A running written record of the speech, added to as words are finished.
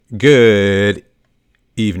Good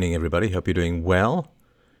evening, everybody. Hope you're doing well.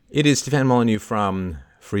 It is Stefan Molyneux from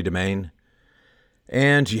Free Domain.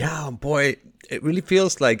 And yeah, boy, it really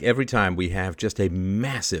feels like every time we have just a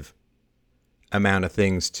massive amount of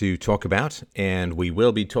things to talk about. And we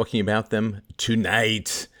will be talking about them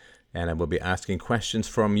tonight. And I will be asking questions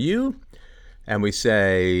from you. And we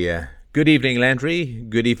say, good evening, Landry.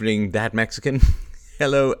 Good evening, that Mexican.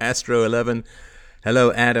 Hello, Astro11.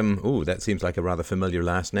 Hello, Adam. Ooh, that seems like a rather familiar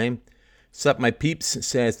last name. Sup, my peeps,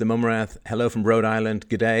 says the Mumrath. Hello from Rhode Island.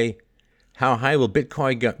 G'day. How high will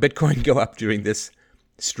Bitcoin go up during this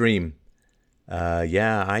stream?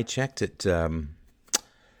 Yeah, I checked it. I'm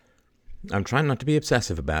trying not to be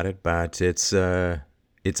obsessive about it, but it's on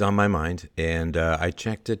my mind. And I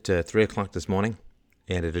checked it 3 o'clock this morning,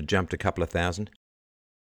 and it had jumped a couple of thousand.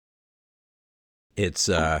 It's,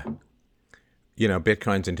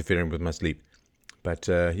 Bitcoin's interfering with my sleep. But,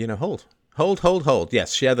 hold.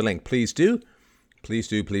 Yes, share the link. Please do. Please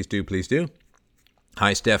do.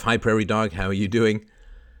 Hi, Steph. Hi, Prairie Dog. How are you doing?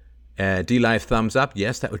 D-Live thumbs up.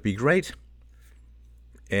 Yes, that would be great.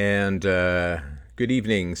 And good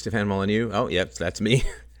evening, Stefan Molyneux. Oh, yep, that's me.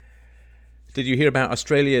 Did you hear about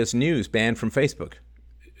Australia's news banned from Facebook?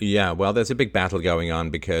 Yeah, well, there's a big battle going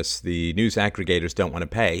on because the news aggregators don't want to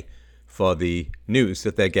pay for the news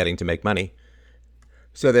that they're getting to make money.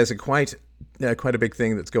 So there's quite a big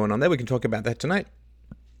thing that's going on there. We can talk about that tonight.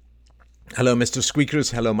 Hello, Mr.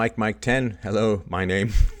 Squeakers. Hello, Mike 10. Hello, my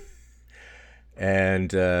name.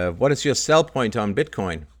 And what is your sell point on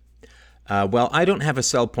Bitcoin? Well, I don't have a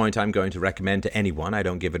sell point I'm going to recommend to anyone. I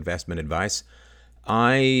don't give investment advice.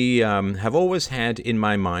 I have always had in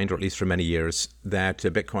my mind, or at least for many years, that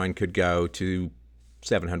Bitcoin could go to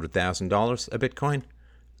 $700,000 a Bitcoin.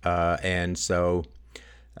 And so...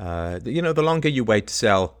 the longer you wait to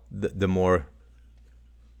sell, the more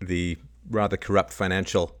the rather corrupt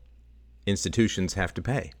financial institutions have to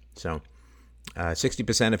pay. So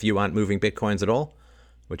 60% of you aren't moving Bitcoins at all,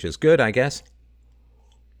 which is good, I guess.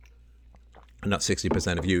 Not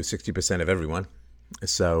 60% of you, 60% of everyone.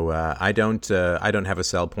 So I don't have a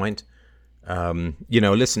sell point.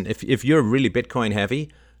 Listen, if you're really Bitcoin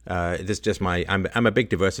heavy, this is just I'm a big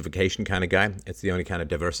diversification kind of guy. It's the only kind of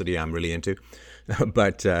diversity I'm really into.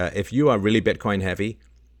 But if you are really Bitcoin heavy,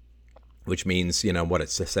 which means,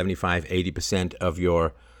 it's 75, 80% of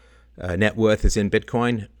your net worth is in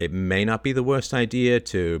Bitcoin, it may not be the worst idea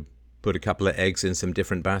to put a couple of eggs in some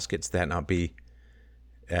different baskets. That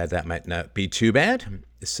might not be too bad.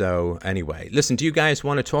 So anyway, listen, do you guys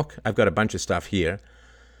want to talk? I've got a bunch of stuff here.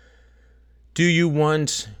 Do you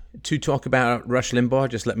want to talk about Rush Limbaugh?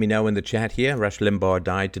 Just let me know in the chat here. Rush Limbaugh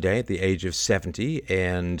died today at the age of 70,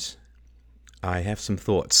 and I have some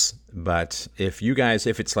thoughts. But if you're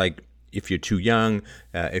too young,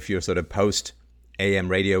 if you're sort of post-AM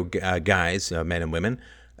radio guys, men and women,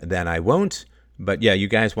 then I won't. But yeah, you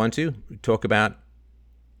guys want to talk about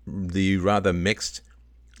the rather mixed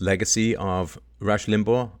legacy of Rush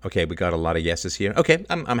Limbaugh? Okay, we got a lot of yeses here. Okay,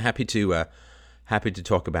 I'm happy to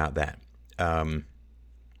talk about that.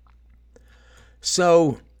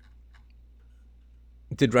 So,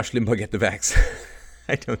 did Rush Limbaugh get the vax?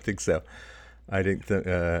 I don't think so. I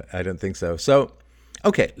don't think so. So,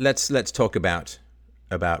 okay, let's talk about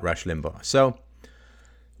Rush Limbaugh. So,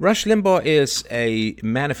 Rush Limbaugh is a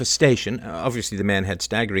manifestation. Obviously, the man had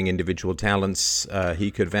staggering individual talents. He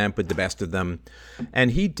could vamp with the best of them, and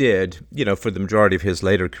he did. For the majority of his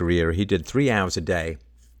later career, he did 3 hours a day,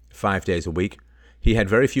 5 days a week. He had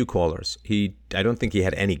very few callers. I don't think he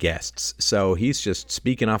had any guests. So he's just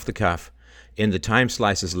speaking off the cuff in the time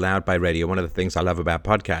slices allowed by radio. One of the things I love about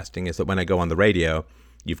podcasting is that when I go on the radio,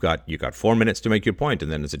 you've got 4 minutes to make your point,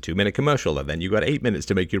 and then there's a 2-minute commercial, and then you've got 8 minutes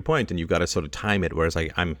to make your point, and you've got to sort of time it, whereas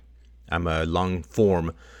I'm a long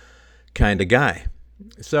form kind of guy.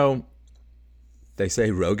 So they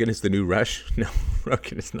say Rogan is the new Rush. No,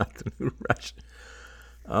 Rogan is not the new Rush.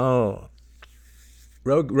 Oh,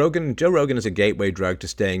 Joe Rogan is a gateway drug to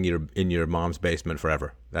staying in your mom's basement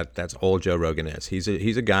forever. That's all Joe Rogan is. He's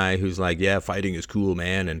a guy who's like, yeah, fighting is cool,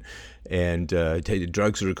 man, and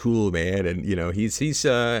drugs are cool, man, and he's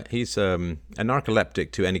a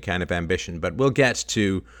narcoleptic to any kind of ambition. But we'll get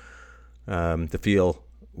to the feel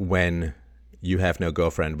when you have no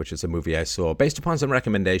girlfriend, which is a movie I saw based upon some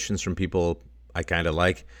recommendations from people I kind of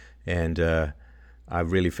like, and I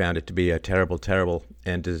really found it to be a terrible,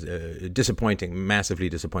 and disappointing, massively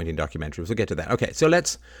disappointing documentary. We'll get to that. Okay, so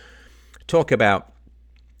let's talk about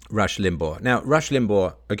Rush Limbaugh. Now, Rush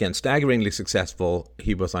Limbaugh, again, staggeringly successful.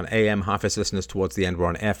 He was on AM. Half his listeners towards the end were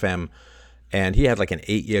on FM. And he had like an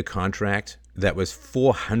 8-year contract that was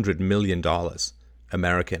 $400 million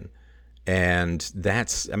American. And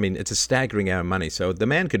it's a staggering amount of money. So the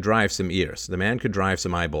man could drive some ears. The man could drive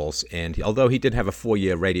some eyeballs. And although he did have a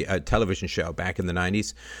 4-year television show back in the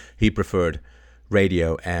 90s, he preferred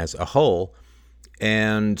radio as a whole.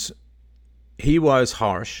 And he was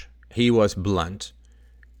harsh. He was blunt.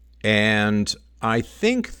 And I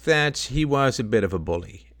think that he was a bit of a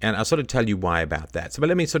bully. And I'll sort of tell you why about that. But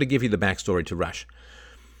let me sort of give you the backstory to Rush.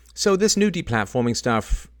 So this new deplatforming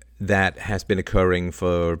stuff that has been occurring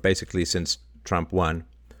for basically since Trump won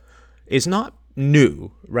is not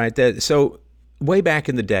new, right? So way back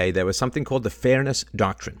in the day, there was something called the Fairness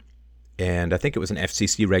Doctrine. And I think it was an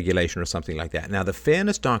FCC regulation or something like that. Now, the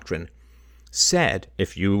Fairness Doctrine said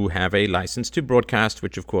if you have a license to broadcast,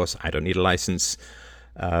 which of course I don't need a license,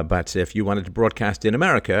 but if you wanted to broadcast in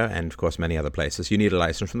America, and of course many other places, you need a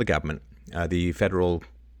license from the government. The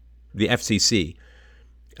FCC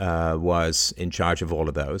was in charge of all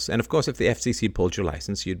of those. And of course, if the FCC pulled your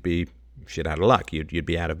license, you'd be shit out of luck. You'd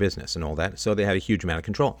be out of business and all that. So they had a huge amount of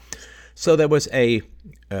control. So there was a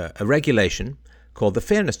regulation called the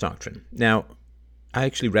Fairness Doctrine. Now, I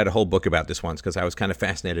actually read a whole book about this once because I was kind of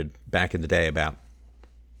fascinated back in the day about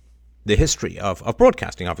the history of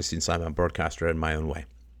broadcasting, obviously, since I'm a broadcaster in my own way.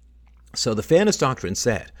 So the Fairness Doctrine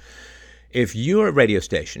said, if you're a radio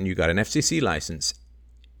station, you got an FCC license,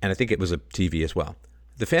 and I think it was a TV as well.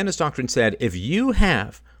 The Fairness Doctrine said, if you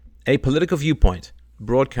have a political viewpoint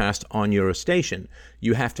broadcast on your station,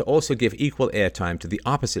 you have to also give equal airtime to the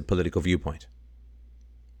opposite political viewpoint.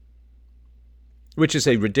 Which is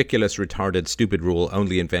a ridiculous, retarded, stupid rule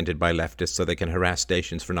only invented by leftists so they can harass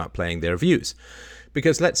stations for not playing their views.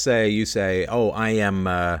 Because let's say you say, I'm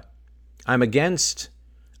against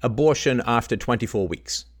abortion after 24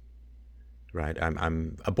 weeks. Right?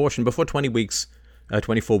 I'm abortion before 20 weeks.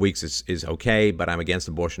 24 weeks is okay, but I'm against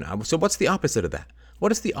abortion. So what's the opposite of that?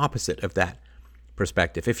 What is the opposite of that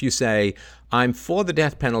perspective? If you say, I'm for the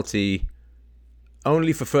death penalty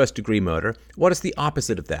only for first-degree murder, what is the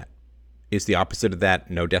opposite of that? Is the opposite of that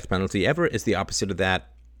no death penalty ever? Is the opposite of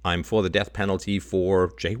that I'm for the death penalty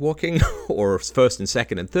for jaywalking or first and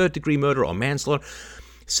second and third-degree murder or manslaughter?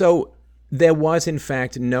 So there was, in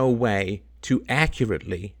fact, no way to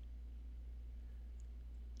accurately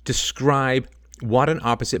describe what an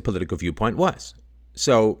opposite political viewpoint was.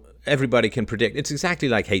 So everybody can predict. It's exactly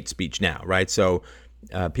like hate speech now, right? So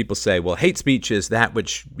people say, well, hate speech is that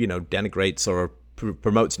which, denigrates or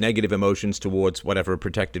promotes negative emotions towards whatever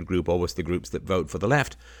protected group, always the groups that vote for the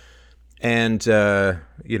left. And, that's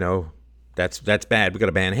bad. We've got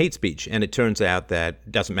to ban hate speech. And it turns out that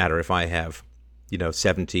it doesn't matter if I have,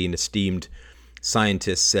 17 esteemed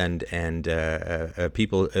scientists and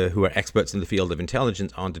people who are experts in the field of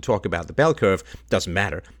intelligence on to talk about the bell curve. Doesn't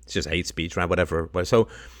matter. It's just hate speech, right? Whatever. So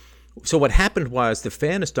what happened was the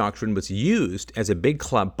Fairness Doctrine was used as a big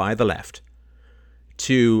club by the left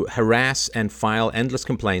to harass and file endless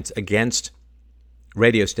complaints against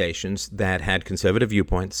radio stations that had conservative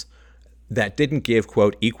viewpoints that didn't give,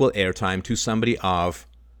 quote, equal airtime to somebody of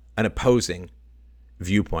an opposing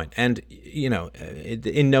viewpoint. And,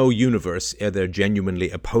 in no universe are there genuinely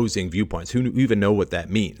opposing viewpoints. Who even know what that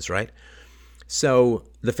means, right? So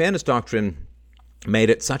the Fairness Doctrine made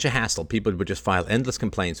it such a hassle. People would just file endless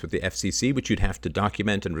complaints with the FCC, which you'd have to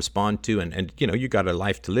document and respond to. And you got a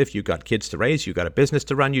life to live. You got kids to raise. You got a business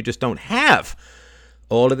to run. You just don't have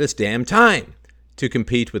all of this damn time to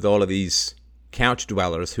compete with all of these couch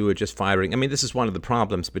dwellers who are just firing. I mean, this is one of the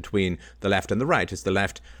problems between the left and the right, is the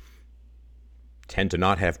left tend to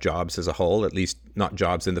not have jobs as a whole, at least not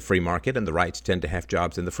jobs in the free market, and the right tend to have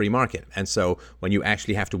jobs in the free market. And so when you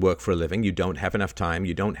actually have to work for a living, you don't have enough time,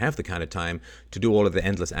 you don't have the kind of time to do all of the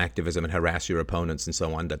endless activism and harass your opponents and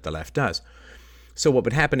so on that the left does. So what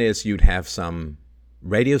would happen is you'd have some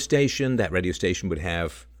radio station, that radio station would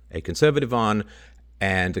have a conservative on,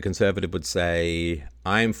 and the conservative would say,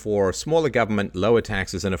 I'm for smaller government, lower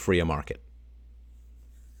taxes, and a freer market.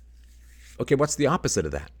 Okay, what's the opposite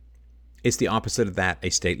of that? Is the opposite of that a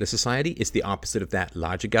stateless society? Is the opposite of that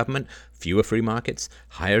larger government, fewer free markets,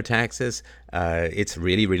 higher taxes? It's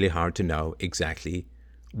really, really hard to know exactly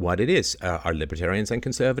what it is. Are libertarians and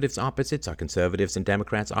conservatives opposites? Are conservatives and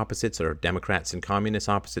Democrats opposites? Or Democrats and communists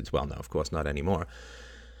opposites? Well, no, of course not anymore.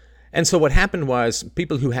 And so what happened was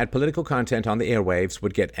people who had political content on the airwaves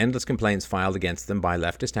would get endless complaints filed against them by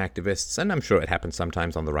leftist activists, and I'm sure it happens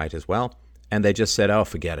sometimes on the right as well. And they just said, oh,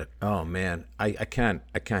 forget it. Oh, man, I can't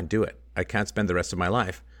do it. I can't spend the rest of my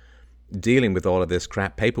life dealing with all of this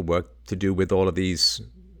crap paperwork to do with all of these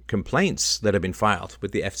complaints that have been filed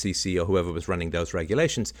with the FCC or whoever was running those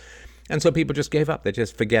regulations. And so people just gave up. They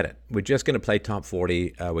just forget it. We're just going to play top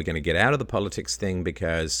 40. We're going to get out of the politics thing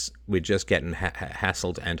because we're just getting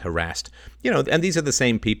hassled and harassed. And these are the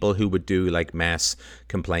same people who would do like mass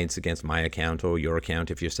complaints against my account or your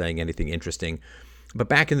account if you're saying anything interesting. But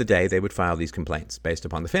back in the day, they would file these complaints based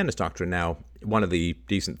upon the fairness doctrine. Now, one of the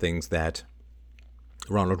decent things that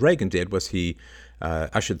Ronald Reagan did was he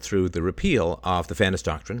ushered through the repeal of the fairness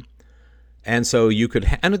doctrine. And so you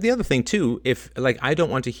could, and the other thing too, if I don't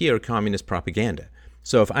want to hear communist propaganda.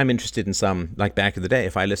 So if I'm interested in some, like back in the day,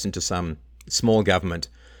 if I listened to some small government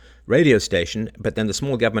radio station, but then the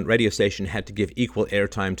small government radio station had to give equal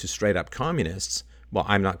airtime to straight up communists, well,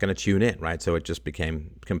 I'm not going to tune in, right? So it just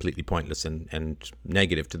became completely pointless and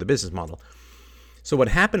negative to the business model. So what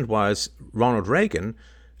happened was Ronald Reagan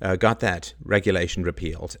got that regulation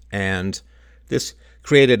repealed, and this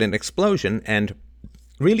created an explosion and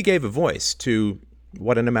really gave a voice to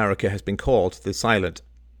what in America has been called the silent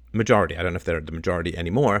majority. I don't know if they're the majority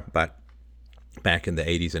anymore, but back in the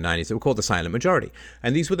 80s and 90s, they were called the silent majority.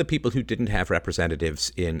 And these were the people who didn't have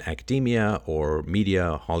representatives in academia or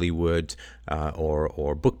media, Hollywood,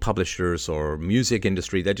 or book publishers or music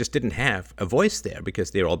industry. They just didn't have a voice there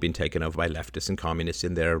because they're all been taken over by leftists and communists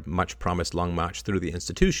in their much-promised long march through the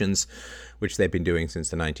institutions, which they've been doing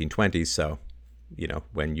since the 1920s. So,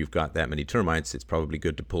 when you've got that many termites, it's probably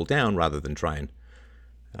good to pull down rather than try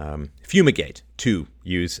and fumigate, to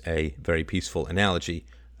use a very peaceful analogy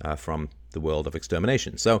from the world of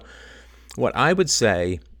extermination. So what I would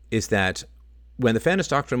say is that when the fairness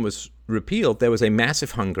doctrine was repealed, there was a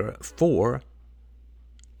massive hunger for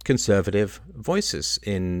conservative voices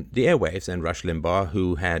in the airwaves. And Rush Limbaugh,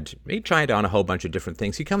 he tried on a whole bunch of different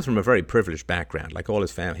things. He comes from a very privileged background. Like all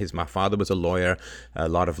his family, my father was a lawyer, a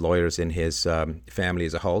lot of lawyers in his family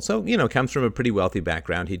as a whole. So, comes from a pretty wealthy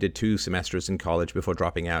background. He did 2 semesters in college before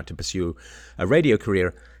dropping out to pursue a radio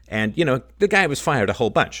career. And, the guy was fired a whole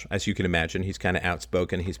bunch, as you can imagine. He's kind of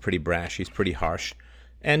outspoken. He's pretty brash. He's pretty harsh.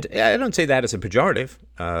 And I don't say that as a pejorative,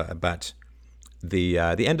 but the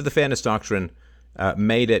end of the fairness doctrine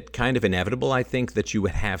made it kind of inevitable, I think, that you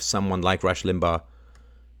would have someone like Rush Limbaugh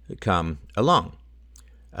come along.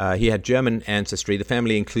 He had German ancestry. The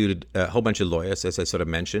family included a whole bunch of lawyers, as I sort of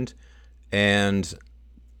mentioned. And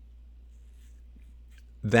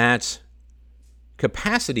that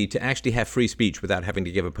capacity to actually have free speech without having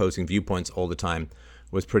to give opposing viewpoints all the time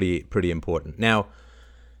was pretty important. Now,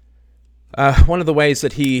 one of the ways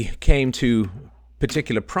that he came to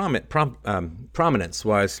particular prominence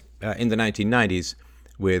was in the 1990s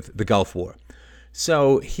with the Gulf War.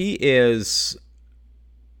 So he is,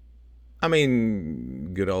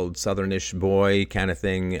 good old southernish boy kind of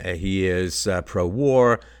thing. He is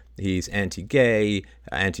pro-war. He's anti-gay,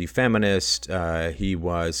 anti-feminist. He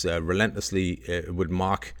was relentlessly would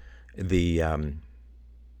mock the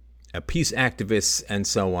peace activists and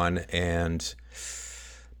so on. And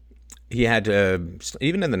he had,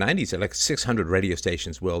 even in the 90s, like 600 radio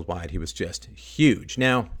stations worldwide. He was just huge.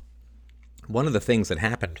 Now, one of the things that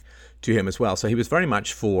happened to him as well, so he was very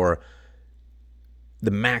much for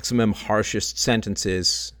the maximum harshest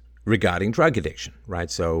sentences regarding drug addiction,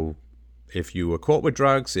 right? So if you were caught with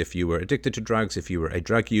drugs, if you were addicted to drugs, if you were a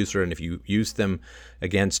drug user, and if you used them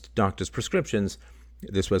against doctors' prescriptions,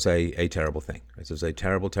 this was a terrible thing. This was a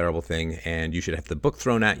terrible, terrible thing, and you should have the book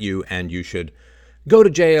thrown at you, and you should go to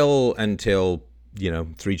jail until,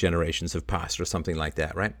 3 generations have passed or something like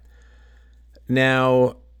that, right?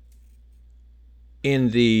 Now,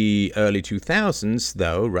 in the early 2000s,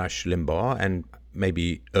 though, Rush Limbaugh, and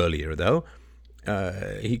maybe earlier, though,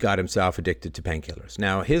 he got himself addicted to painkillers.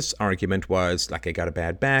 Now, his argument was, I got a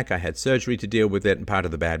bad back, I had surgery to deal with it, and part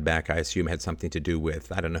of the bad back, I assume, had something to do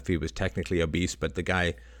with, I don't know if he was technically obese, but the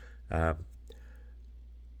guy,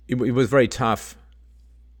 he was very tough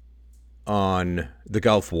on the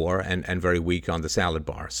Gulf War and very weak on the salad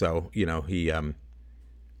bar. So, he had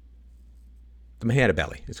a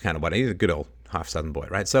belly. It's kind of what, he's a good old half-Southern boy,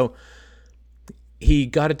 right? So he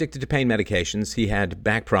got addicted to pain medications. He had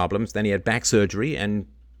back problems. Then he had back surgery. And,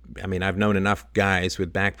 I've known enough guys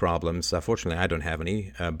with back problems. Fortunately, I don't have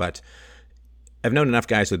any. But I've known enough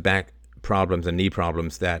guys with back problems and knee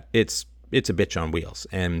problems that it's a bitch on wheels.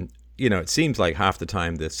 And, it seems like half the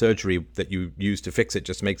time the surgery that you use to fix it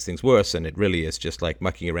just makes things worse. And it really is just like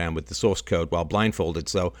mucking around with the source code while blindfolded.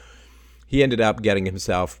 So he ended up getting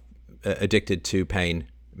himself addicted to pain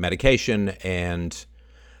medication, and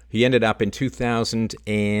he ended up in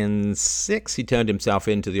 2006. He turned himself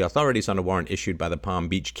in to the authorities on a warrant issued by the Palm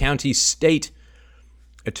Beach County State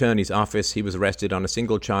Attorney's Office. He was arrested on a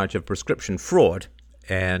single charge of prescription fraud,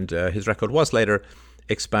 and his record was later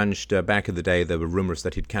expunged. Back in the day, there were rumors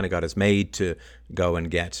that he'd kind of got his maid to go and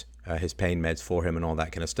get his pain meds for him and all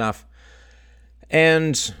that kind of stuff.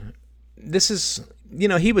 And this is,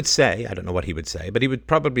 he would say, I don't know what he would say, but he would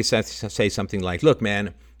probably say something like, look,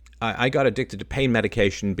 man, I got addicted to pain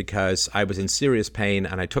medication because I was in serious pain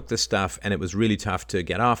and I took this stuff and it was really tough to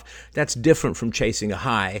get off. That's different from chasing a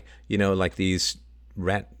high, like these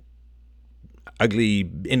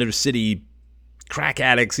ugly inner city crack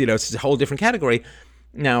addicts, it's a whole different category.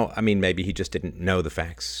 Now, I mean, maybe he just didn't know the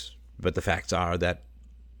facts, but the facts are that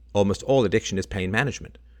almost all addiction is pain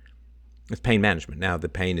management. It's pain management. Now, the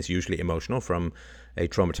pain is usually emotional from a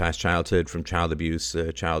traumatized childhood, from child abuse,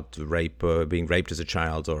 child rape, being raped as a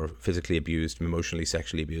child, or physically abused, emotionally,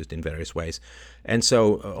 sexually abused in various ways. And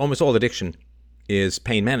so almost all addiction is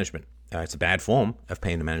pain management. It's a bad form of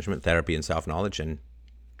pain management, therapy and self-knowledge, and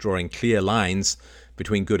drawing clear lines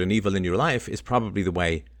between good and evil in your life is probably the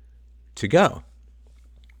way to go.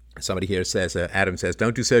 Somebody here says, Adam says,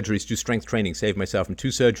 don't do surgeries, do strength training, save myself from 2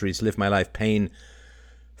 surgeries, live my life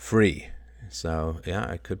pain-free. So,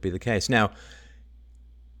 yeah, it could be the case. Now,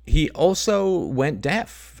 he also went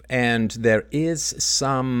deaf, and there is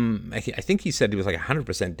some, I think he said he was like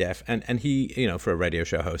 100% deaf, and he, for a radio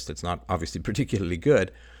show host, it's not obviously particularly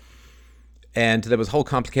good. And there was a whole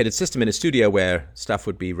complicated system in his studio where stuff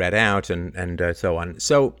would be read out and so on.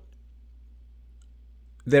 So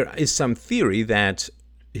there is some theory that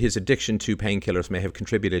his addiction to painkillers may have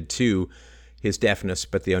contributed to his deafness,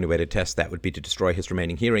 but the only way to test that would be to destroy his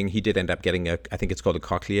remaining hearing. He did end up getting I think it's called a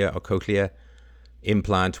cochlea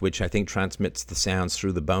implant, which I think transmits the sounds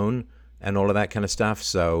through the bone and all of that kind of stuff.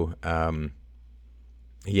 So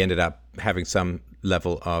he ended up having some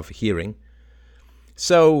level of hearing.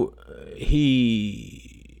 So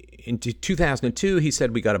in 2002, he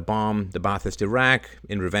said, we got to bomb the Ba'athist Iraq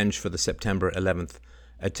in revenge for the September 11th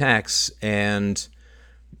attacks. And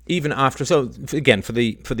even after, so again, for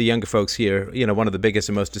the younger folks here, one of the biggest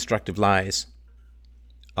and most destructive lies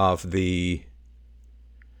of the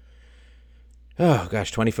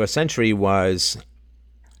 21st century was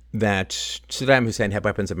that Saddam Hussein had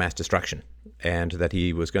weapons of mass destruction and that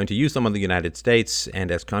he was going to use them on the United States.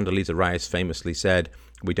 And as Condoleezza Rice famously said,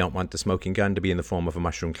 we don't want the smoking gun to be in the form of a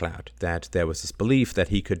mushroom cloud. That there was this belief that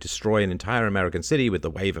he could destroy an entire American city with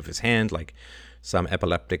the wave of his hand, like some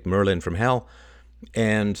epileptic Merlin from hell.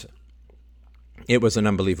 And it was an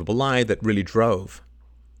unbelievable lie that really drove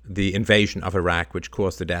the invasion of Iraq, which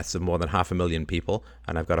caused the deaths of more than 500,000 people.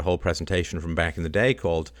 And I've got a whole presentation from back in the day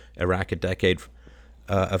called Iraq, a Decade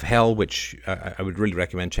of Hell, which I would really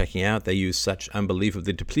recommend checking out. They used such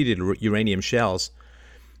unbelievably depleted uranium shells,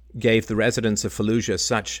 gave the residents of Fallujah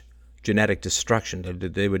such genetic destruction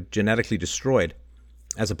that they were genetically destroyed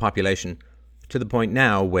as a population, to the point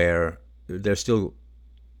now where they're still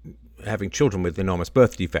having children with enormous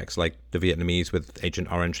birth defects, like the Vietnamese with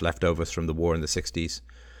Agent Orange leftovers from the war in the 60s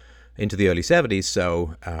into the early 70s.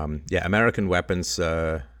 So, American weapons,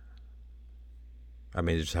 it's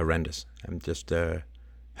horrendous.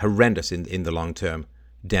 Horrendous in the long-term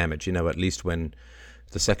damage. At least when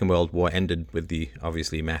the Second World War ended, with the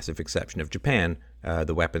obviously massive exception of Japan,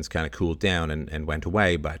 the weapons kind of cooled down and went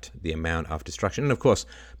away, but the amount of destruction. And of course,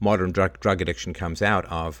 modern drug addiction comes out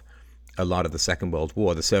of a lot of the Second World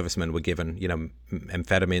War. The servicemen were given,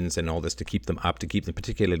 amphetamines and all this to keep them up,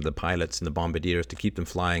 particularly the pilots and the bombardiers, to keep them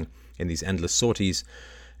flying in these endless sorties.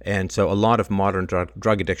 And so a lot of modern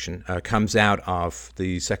drug addiction comes out of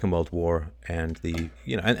the Second World War and the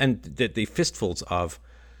fistfuls of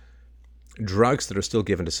drugs that are still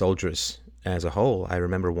given to soldiers as a whole. I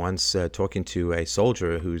remember once talking to a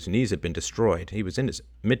soldier whose knees had been destroyed. He was in his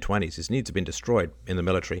mid-20s. His knees had been destroyed in the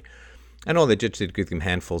military. And all they did was give them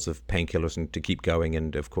handfuls of painkillers and to keep going.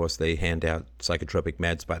 And, of course, they hand out psychotropic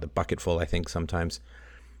meds by the bucketful, I think, sometimes.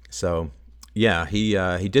 So, yeah, he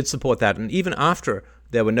did support that. And even after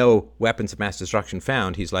there were no weapons of mass destruction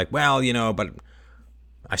found, he's like, well, but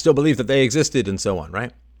I still believe that they existed, and so on,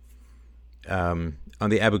 right? On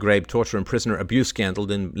the Abu Ghraib torture and prisoner abuse scandal,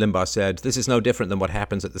 then Limbaugh said, this is no different than what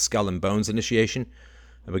happens at the Skull and Bones initiation.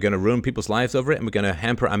 And we're going to ruin people's lives over it, and we're going to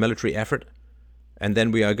hamper our military effort. And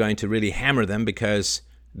then we are going to really hammer them because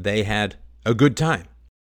they had a good time.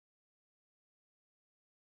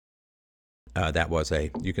 That was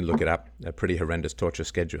you can look it up, a pretty horrendous torture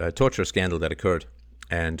scandal that occurred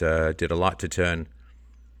and did a lot to turn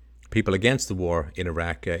people against the war in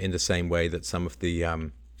Iraq in the same way that some of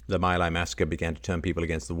the My Lai massacre began to turn people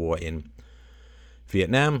against the war in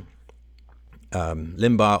Vietnam.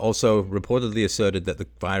 Limbaugh also reportedly asserted that the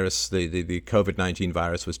virus, the COVID-19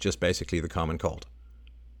 virus, was just basically the common cold.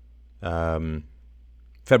 February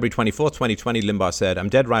 24th, 2020, Limbaugh said, I'm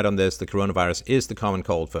dead right on this. The coronavirus is the common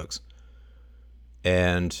cold, folks.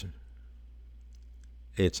 And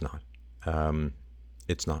It's not.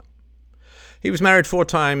 It's not. He was married 4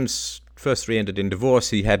 times. First 3 ended in divorce.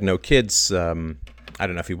 He had no kids. I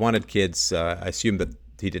don't know if he wanted kids. I assume that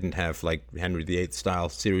he didn't have like Henry VIII style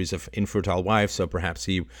series of infertile wives, so perhaps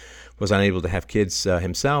he was unable to have kids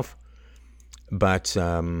himself. But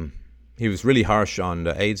he was really harsh on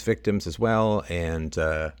the AIDS victims as well, and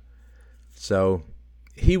so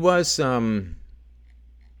he was. And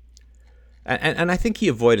I think he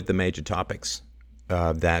avoided the major topics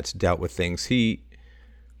that dealt with things. He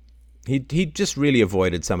just really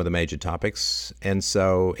avoided some of the major topics, and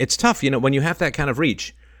so it's tough, when you have that kind of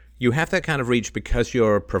reach. You have that kind of reach because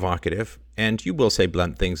you're provocative, and you will say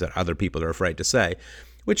blunt things that other people are afraid to say,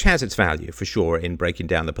 which has its value, for sure, in breaking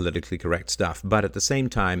down the politically correct stuff. But at the same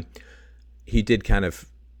time, he did kind of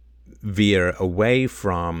veer away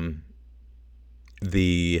from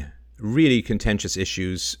the really contentious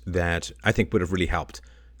issues that I think would have really helped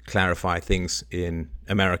clarify things in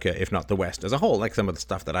America, if not the West as a whole, like some of the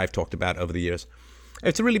stuff that I've talked about over the years.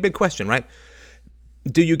 It's a really big question, right?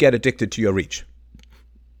 Do you get addicted to your reach?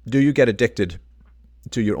 Do you get addicted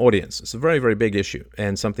to your audience? It's a very, very big issue,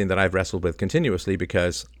 and something that I've wrestled with continuously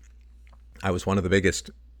because I was one of the biggest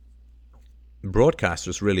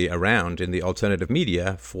broadcasters really around in the alternative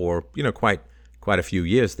media for, quite a few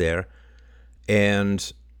years there.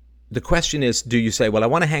 And the question is, do you say, well, I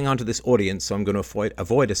want to hang on to this audience, so I'm going to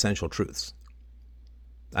avoid essential truths.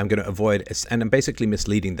 I'm going to avoid, and I'm basically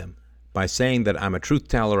misleading them by saying that I'm a truth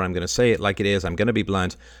teller. I'm going to say it like it is. I'm going to be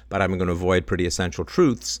blunt, but I'm going to avoid pretty essential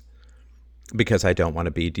truths because I don't want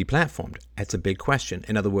to be deplatformed. That's a big question.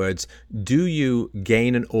 In other words, do you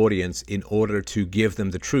gain an audience in order to give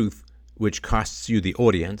them the truth, which costs you the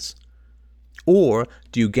audience? Or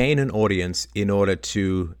do you gain an audience in order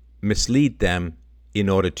to mislead them in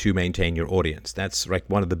order to maintain your audience? That's like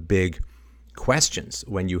one of the big questions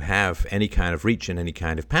when you have any kind of reach and any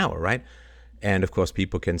kind of power, right? And of course,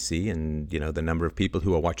 people can see, and the number of people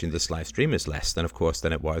who are watching this live stream is less than, of course,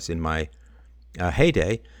 than it was in my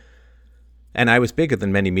heyday. And I was bigger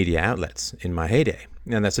than many media outlets in my heyday.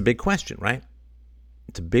 And that's a big question, right?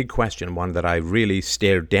 It's a big question, one that I really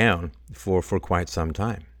stared down for quite some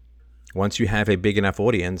time. Once you have a big enough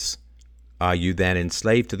audience, are you then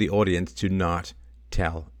enslaved to the audience to not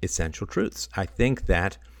tell essential truths? I think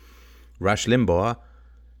that Rush Limbaugh,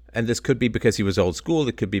 and this could be because he was old school,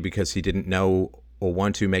 it could be because he didn't know or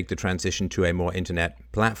want to make the transition to a more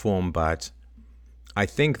internet platform, but I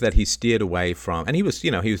think that he steered away from, and he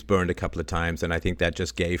was burned a couple of times, and I think that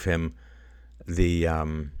just gave him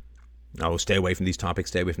the, stay away from these topics,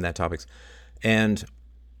 stay away from that topics. And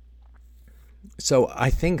so I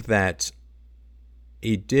think that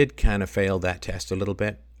he did kind of fail that test a little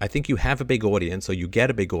bit. I think you have a big audience, or you get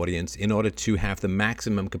a big audience, in order to have the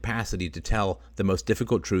maximum capacity to tell the most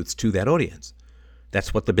difficult truths to that audience.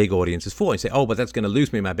 That's what the big audience is for. You say, oh, but that's going to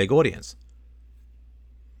lose me my big audience.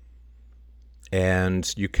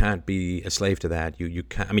 And you can't be a slave to that. You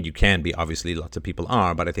can be, obviously, lots of people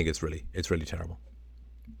are, but I think it's really terrible.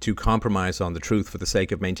 To compromise on the truth for the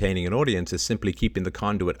sake of maintaining an audience is simply keeping the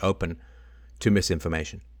conduit open to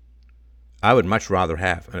misinformation. I would much rather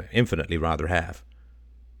have, infinitely rather have,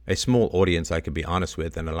 a small audience I could be honest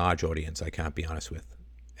with than a large audience I can't be honest with.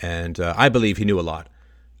 And I believe he knew a lot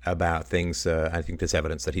about things. I think there's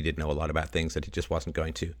evidence that he did know a lot about things that he just wasn't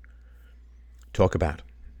going to talk about.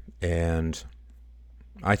 And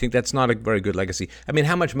I think that's not a very good legacy. I mean,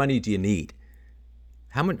 how much money do you need?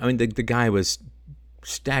 The guy was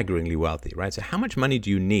staggeringly wealthy, right? So how much money do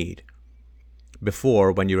you need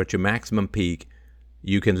before, when you're at your maximum peak,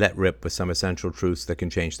 you can let rip with some essential truths that can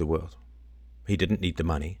change the world? He didn't need the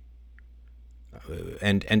money.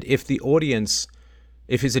 And if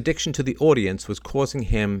his addiction to the audience was causing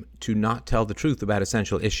him to not tell the truth about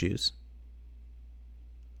essential issues,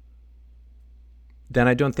 then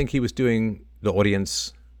I don't think he was doing the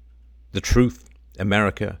audience, the truth,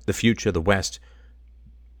 America, the future, the West,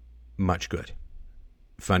 much good,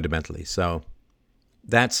 fundamentally. So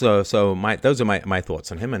that's those are my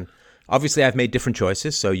thoughts on him. And obviously, I've made different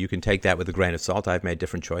choices, so you can take that with a grain of salt. I've made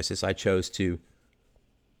different choices. I chose to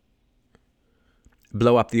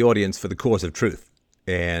blow up the audience for the cause of truth,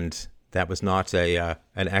 and that was not an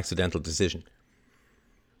accidental decision.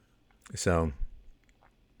 So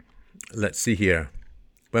let's see here.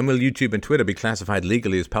 When will YouTube and Twitter be classified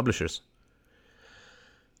legally as publishers?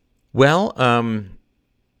 Well,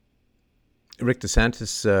 Rick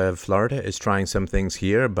DeSantis of Florida is trying some things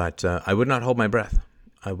here, but I would not hold my breath.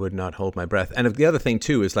 I would not hold my breath. And the other thing,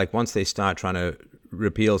 too, is like once they start trying to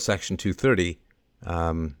repeal Section 230,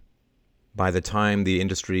 by the time the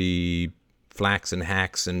industry flacks and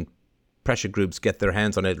hacks and pressure groups get their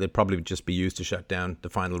hands on it, it'll probably just be used to shut down the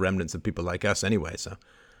final remnants of people like us anyway. So,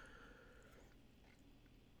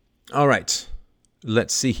 all right,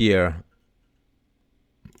 let's see here.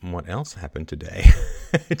 What else happened today?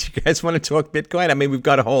 Do you guys want to talk Bitcoin? I mean, we've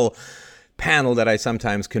got a whole panel that I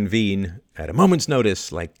sometimes convene at a moment's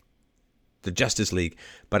notice, like the Justice League.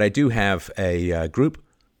 But I do have a group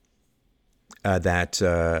that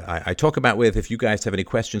I talk about with. If you guys have any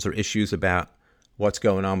questions or issues about what's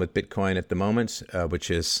going on with Bitcoin at the moment,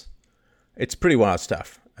 it's pretty wild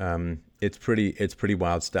stuff. It's pretty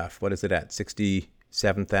wild stuff. What is it at?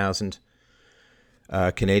 67,000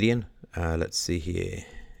 Canadian. Let's see here.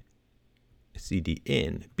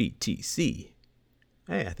 CDN BTC.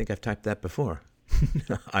 Hey, I think I've typed that before.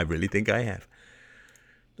 I really think I have.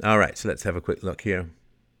 All right, so let's have a quick look here.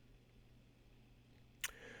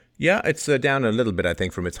 Yeah, it's down a little bit, I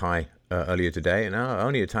think, from its high earlier today. No,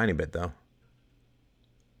 only a tiny bit, though.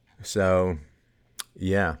 So,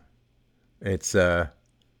 yeah, it's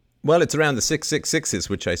it's around the 666s,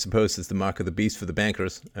 which I suppose is the mark of the beast for the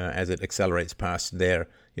bankers as it accelerates past there.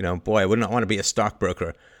 Boy, I would not want to be a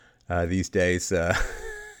stockbroker these days.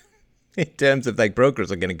 In terms of like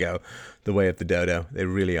brokers are going to go the way of the dodo. They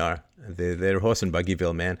really are. They're horse and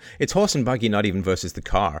buggyville, man. It's horse and buggy not even versus the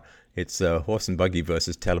car. It's horse and buggy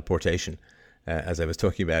versus teleportation, as I was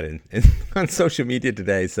talking about on social media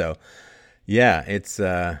today. So, yeah, it's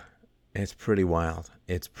pretty wild.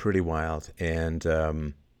 It's pretty wild.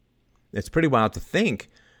 And it's pretty wild to think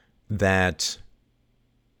that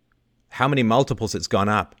how many multiples it's gone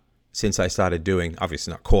up since I started doing,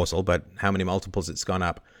 obviously not causal, but how many multiples it's gone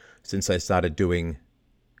up since I started doing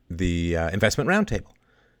the investment roundtable.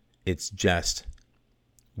 It's just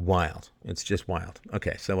wild. It's just wild.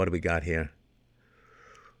 Okay, so what do we got here?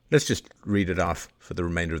 Let's just read it off for the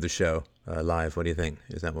remainder of the show live. What do you think?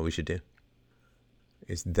 Is that what we should do?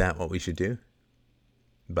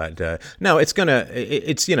 But no, it's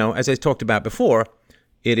as I talked about before,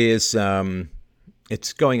 it's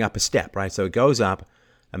going up a step, right? So it goes up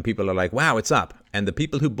and people are like, wow, it's up. And the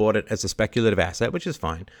people who bought it as a speculative asset, which is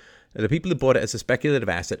fine, the people who bought it as a speculative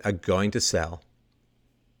asset are going to sell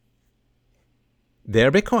their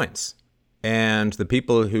Bitcoins. And the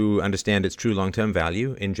people who understand its true long-term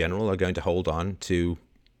value in general are going to hold on to,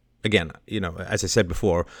 again, as I said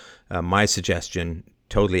before, my suggestion,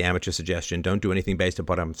 totally amateur suggestion, don't do anything based on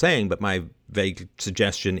what I'm saying, but my vague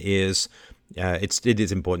suggestion is it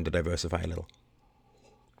is important to diversify a little.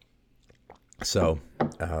 So,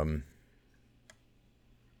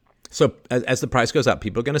 as the price goes up,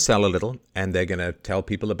 people are going to sell a little, and they're going to tell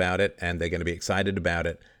people about it, and they're going to be excited about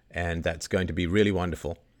it, and that's going to be really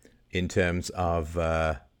wonderful in terms of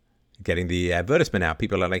getting the advertisement out.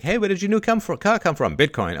 People are like, hey, where did your new car come from?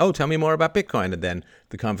 Bitcoin. Oh, tell me more about Bitcoin. And then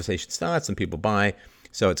the conversation starts, and people buy.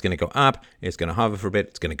 So it's going to go up. It's going to hover for a bit.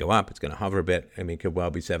 It's going to go up. It's going to hover a bit. I mean, it could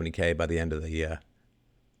well be 70K by the end of the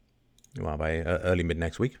by early mid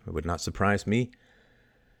next week. It would not surprise me.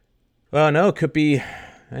 Well, no, it could be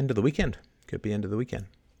end of the weekend. Okay,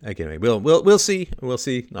 anyway, we'll see. We'll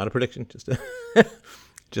see. Not a prediction, just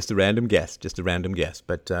a random guess.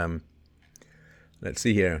 But let's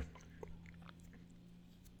see here.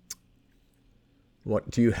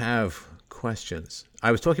 What do you have questions?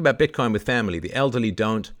 I was talking about Bitcoin with family. The elderly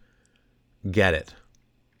don't get it.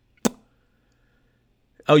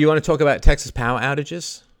 Oh, you want to talk about Texas power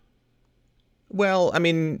outages? Well, I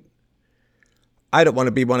mean, I don't want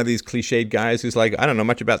to be one of these cliched guys who's like, I don't know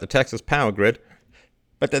much about the Texas power grid,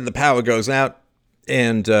 but then the power goes out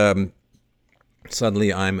and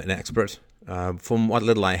suddenly I'm an expert. From what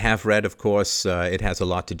little I have read, of course, it has a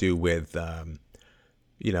lot to do with,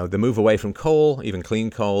 the move away from coal, even clean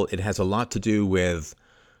coal. It has a lot to do with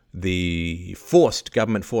the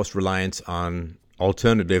government-forced reliance on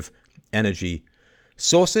alternative energy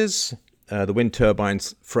sources. The wind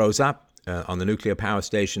turbines froze up. On the nuclear power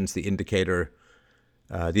stations, the indicators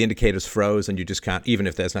froze, and you just can't, even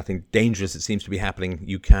if there's nothing dangerous that seems to be happening,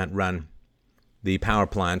 you can't run the power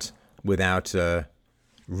plant without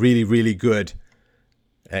really, really good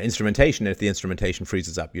instrumentation. If the instrumentation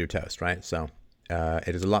freezes up, you're toast, right? So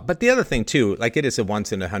it is a lot. But the other thing, too, like it is a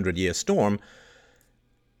once-in-a-100-year storm,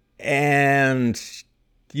 and,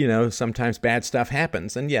 sometimes bad stuff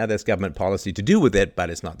happens. And, yeah, there's government policy to do with it, but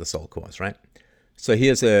it's not the sole cause, right? So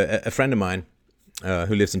here's a friend of mine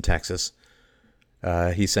who lives in Texas.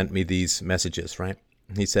 He sent me these messages, right?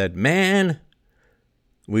 He said, man,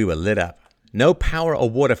 we were lit up. No power or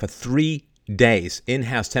water for 3 days.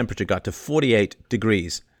 In-house temperature got to 48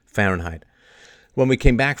 degrees Fahrenheit. When we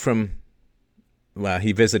came back from,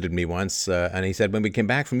 he visited me once, and he said, when we came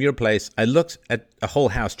back from your place, I looked at a whole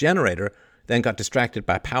house generator, then got distracted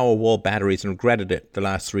by Powerwall batteries and regretted it the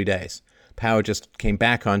last 3 days. Power just came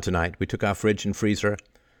back on tonight. We took our fridge and freezer,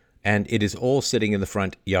 and it is all sitting in the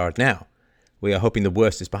front yard now. We are hoping the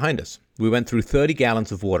worst is behind us. We went through 30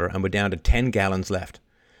 gallons of water, and we're down to 10 gallons left.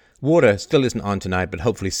 Water still isn't on tonight, but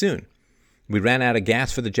hopefully soon. We ran out of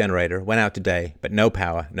gas for the generator, went out today, but no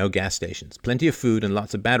power, no gas stations. Plenty of food and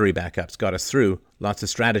lots of battery backups got us through, lots of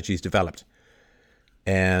strategies developed.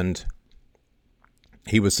 And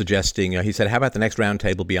he was suggesting, he said, how about the next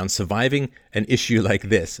roundtable be on surviving an issue like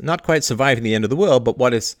this? Not quite surviving the end of the world, but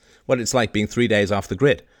what it's like being 3 days off the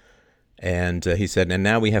grid. And he said, and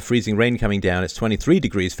now we have freezing rain coming down. It's 23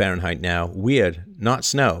 degrees Fahrenheit now. Weird, not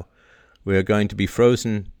snow. We're going to be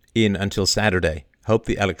frozen in until Saturday. Hope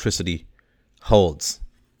the electricity holds.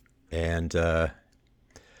 And I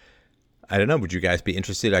don't know, would you guys be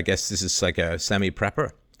interested? I guess this is like a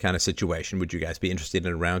semi-prepper kind of situation. Would you guys be interested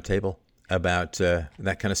in a roundtable about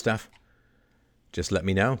that kind of stuff? Just let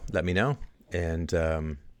me know. And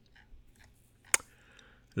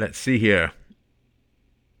let's see here.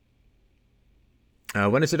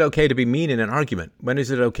 When is it okay to be mean in an argument? When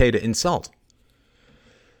is it okay to insult?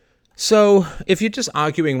 So if you're just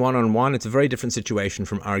arguing one-on-one, it's a very different situation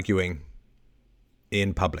from arguing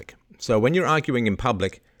in public. So when you're arguing in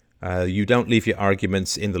public, you don't leave your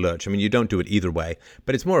arguments in the lurch. I mean, you don't do it either way,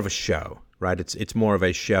 but it's more of a show, right? It's more of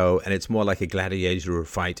a show, and it's more like a gladiator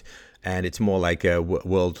fight, and it's more like a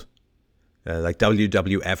world, like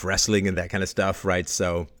WWF wrestling and that kind of stuff, right?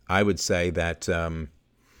 So I would say that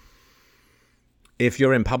if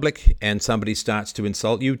you're in public and somebody starts to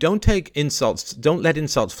insult you, don't let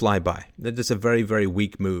insults fly by. That is a very, very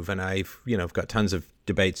weak move, and I've got tons of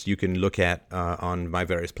debates you can look at on my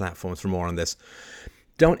various platforms for more on this.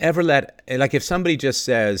 Don't ever if somebody just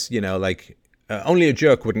says, only a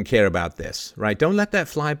jerk wouldn't care about this, right? Don't let that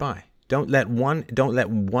fly by. Don't let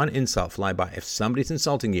one insult fly by. If somebody's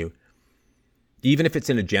insulting you, even if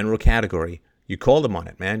it's in a general category, you call them on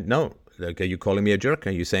it, man. No. Are you calling me a jerk?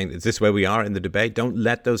 Are you saying, is this where we are in the debate? Don't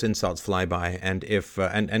let those insults fly by, and if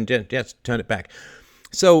just turn it back.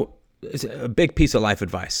 So it's a big piece of life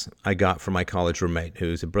advice I got from my college roommate,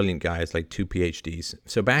 who's a brilliant guy. It's like 2 PhDs.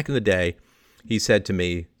 So back in the day, he said to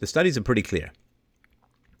me, the studies are pretty clear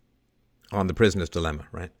on the prisoner's dilemma,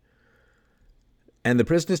 right? And the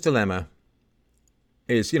prisoner's dilemma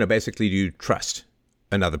is, basically, do you trust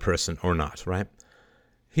another person or not, right?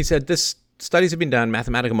 He said studies have been done,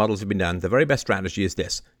 mathematical models have been done. The very best strategy is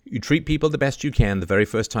this. You treat people the best you can the very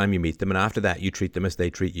first time you meet them, and after that, you treat them as they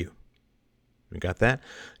treat you. You got that?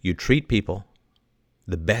 You treat people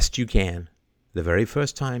the best you can the very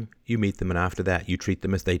first time you meet them, and after that, you treat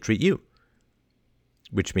them as they treat you.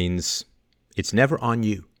 Which means it's never on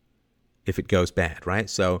you if it goes bad, right?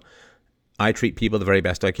 So I treat people the very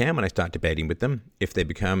best I can when I start debating with them. If they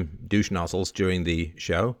become douche nozzles during the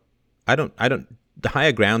show, I don't. The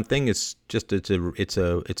higher ground thing is just it's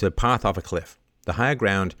a path off a cliff. The higher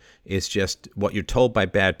ground is just what you're told by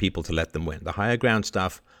bad people to let them win. The higher ground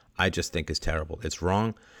stuff I just think is terrible. It's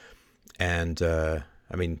wrong. And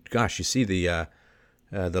gosh, you see the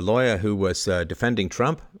lawyer who was defending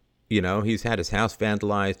Trump. He's had his house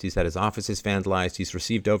vandalized. He's had his offices vandalized. He's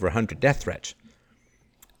received over 100 death threats.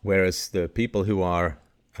 Whereas the people who are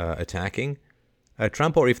attacking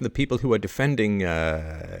Trump, or even the people who are defending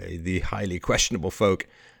the highly questionable folk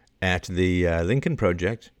at the Lincoln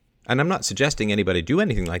Project. And I'm not suggesting anybody do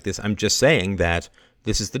anything like this. I'm just saying that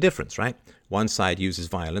this is the difference, right? One side uses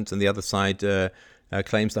violence and the other side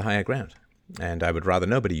claims the higher ground. And I would rather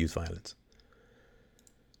nobody use violence.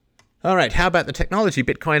 All right, how about the technology?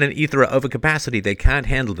 Bitcoin and Ether are overcapacity. They can't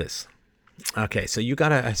handle this. Okay, so you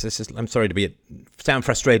gotta, I'm sorry to sound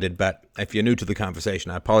frustrated, but if you're new to the conversation,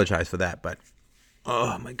 I apologize for that, but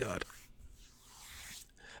oh my God.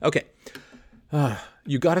 Okay.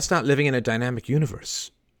 You got to start living in a dynamic universe.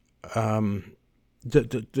 The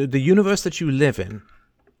universe that you live in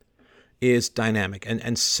is dynamic,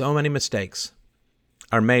 and so many mistakes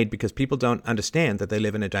are made because people don't understand that they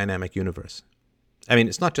live in a dynamic universe. I mean,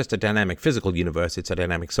 it's not just a dynamic physical universe, it's a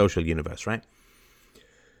dynamic social universe, right?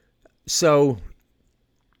 So,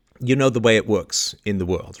 the way it works in the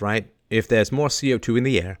world, right? If there's more CO2 in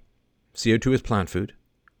the air, CO2 is plant food.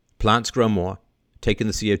 Plants grow more, taking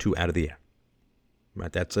the CO2 out of the air.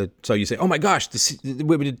 Right? So you say, oh my gosh,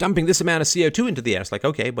 we're dumping this amount of CO2 into the air. It's like,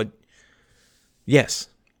 okay, but yes,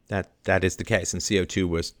 that is the case. And CO2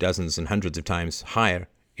 was dozens and hundreds of times higher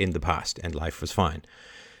in the past, and life was fine.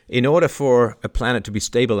 In order for a planet to be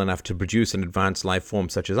stable enough to produce an advanced life form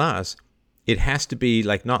such as ours, it has to be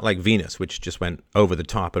not like Venus, which just went over the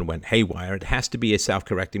top and went haywire. It has to be a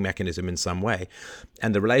self-correcting mechanism in some way.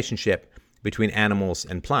 And the relationship between animals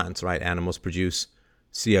and plants, right? Animals produce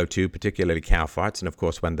CO2, particularly cow farts, and of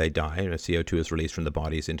course when they die, CO2 is released from the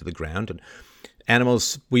bodies into the ground. And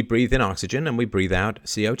animals, we breathe in oxygen and we breathe out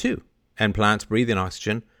CO2. And plants breathe in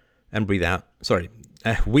oxygen and breathe out,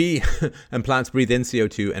 and plants breathe in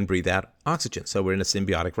CO2 and breathe out oxygen. So we're in a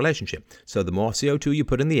symbiotic relationship. So the more CO2 you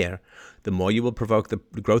put in the air, the more you will provoke the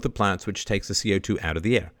growth of plants, which takes the CO2 out of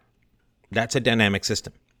the air. That's a dynamic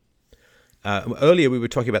system. Earlier we were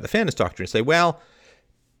talking about the fairness doctrine and say, well,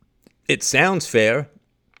 it sounds fair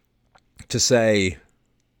to say,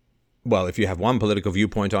 well, if you have one political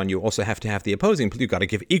viewpoint on, you also have to have the opposing. You've got to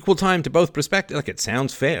give equal time to both perspectives. Like, it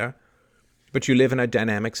sounds fair, but you live in a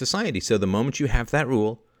dynamic society. So the moment you have that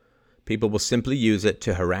rule, people will simply use it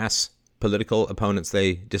to harass political opponents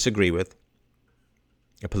they disagree with,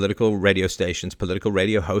 political radio stations, political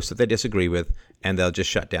radio hosts that they disagree with, and they'll just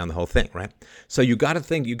shut down the whole thing, right? So you got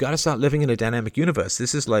to start living in a dynamic universe.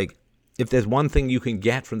 This is like, if there's one thing you can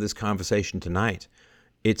get from this conversation tonight,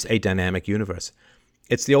 it's a dynamic universe.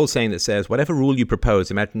 It's the old saying that says, whatever rule you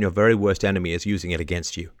propose, imagine your very worst enemy is using it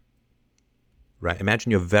against you. Right?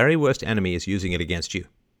 Imagine your very worst enemy is using it against you.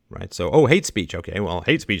 Right? So, hate speech. Okay, well,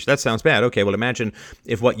 hate speech, that sounds bad. Okay, well, imagine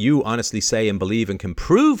if what you honestly say and believe and can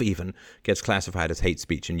prove even gets classified as hate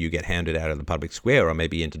speech and you get handed out of the public square or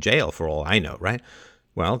maybe into jail for all I know, right?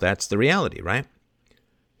 Well, that's the reality, right?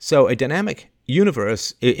 So a dynamic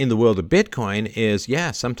universe in the world of Bitcoin is,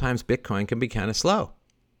 sometimes Bitcoin can be kind of slow.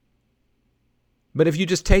 But if you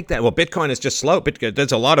just take that, well, Bitcoin is just slow.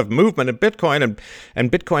 There's a lot of movement in Bitcoin,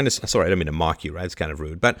 and Bitcoin is, sorry, I don't mean to mock you, right? It's kind of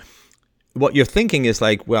rude. But what you're thinking is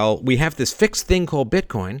like, well, we have this fixed thing called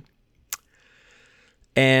Bitcoin,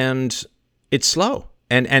 and it's slow.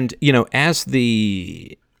 And as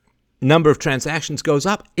the number of transactions goes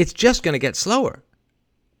up, it's just going to get slower.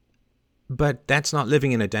 But that's not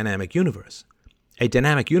living in a dynamic universe. A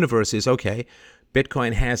dynamic universe is, okay,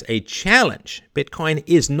 Bitcoin has a challenge. Bitcoin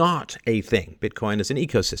is not a thing. Bitcoin is an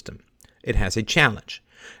ecosystem. It has a challenge.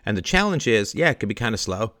 And the challenge is, it can be kind of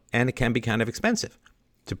slow, and it can be kind of expensive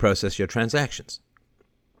to process your transactions.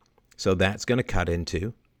 So that's going to cut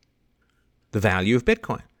into the value of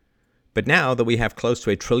Bitcoin. But now that we have close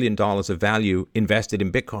to $1 trillion of value invested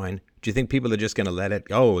in Bitcoin, do you think people are just going to let it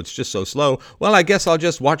go? It's just so slow. Well, I guess I'll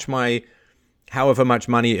just watch my however much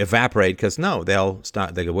money evaporate, because no,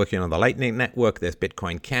 they're working on the Lightning Network. There's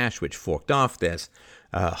Bitcoin Cash, which forked off. There's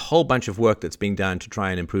a whole bunch of work that's being done to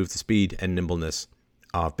try and improve the speed and nimbleness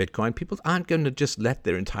of Bitcoin. People aren't going to just let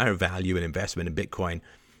their entire value and investment in Bitcoin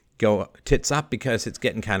go tits up because it's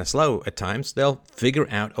getting kind of slow at times. They'll figure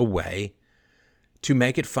out a way to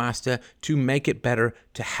make it faster, to make it better,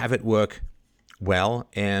 to have it work well,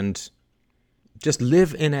 and just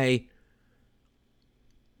live in a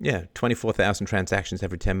 24,000 transactions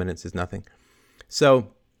every 10 minutes is nothing.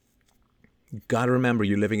 So, got to remember,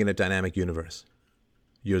 you're living in a dynamic universe.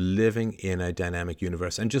 You're living in a dynamic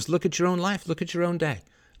universe. And just look at your own life. Look at your own day.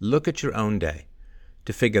 Look at your own day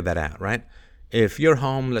to figure that out, right? If you're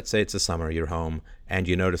home, let's say it's the summer, you're home, and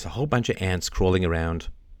you notice a whole bunch of ants crawling around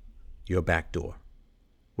your back door.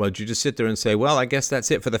 Well, did you just sit there and say, well, I guess that's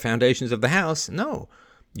it for the foundations of the house? No.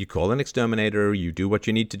 You call an exterminator, you do what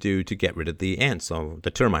you need to do to get rid of the ants or the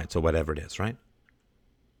termites or whatever it is, right?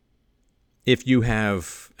 If you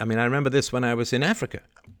have, I remember this when I was in Africa.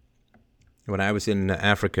 When I was in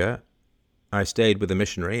Africa, I stayed with a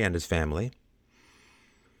missionary and his family,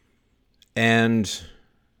 and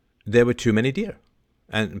there were too many deer.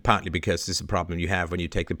 And partly because this is a problem you have when you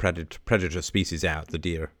take the predator species out, the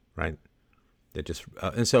deer, right? They just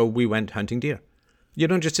and so we went hunting deer. You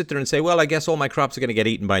don't just sit there and say, well, I guess all my crops are going to get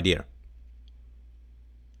eaten by deer.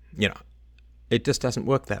 It just doesn't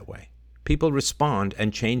work that way. People respond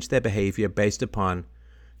and change their behavior based upon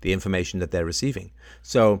the information that they're receiving.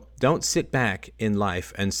 So don't sit back in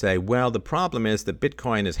life and say, well, the problem is that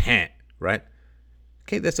Bitcoin is right?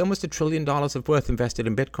 Okay, there's almost $1 trillion of worth invested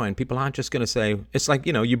in Bitcoin. People aren't just going to say, it's like,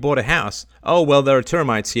 you bought a house. Oh, well, there are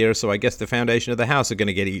termites here, so I guess the foundation of the house are going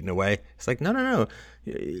to get eaten away. It's like, no.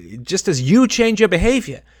 Just as you change your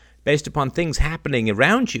behavior based upon things happening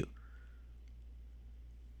around you.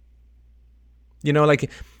 Like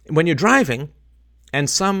when you're driving and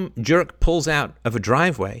some jerk pulls out of a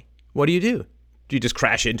driveway, what do? Do you just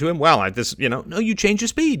crash into him? Well, no, you change your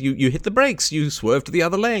speed. You hit the brakes. You swerve to the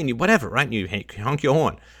other lane. You whatever, right? You honk your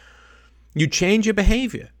horn. You change your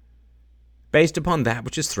behavior based upon that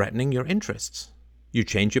which is threatening your interests. You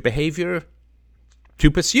change your behavior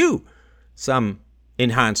to pursue some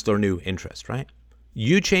enhanced or new interest, right?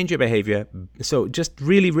 You change your behavior. So just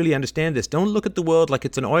really, really understand this. Don't look at the world like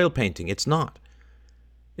it's an oil painting. It's not.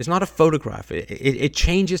 It's not a photograph. It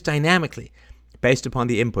changes dynamically based upon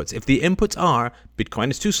the inputs. If the inputs are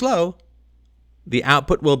Bitcoin is too slow, the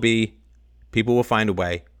output will be people will find a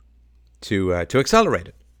way to accelerate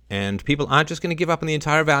it. And people aren't just going to give up on the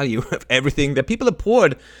entire value of everything that people have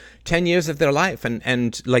poured 10 years of their life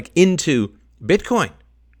and like into Bitcoin.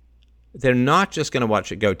 They're not just going to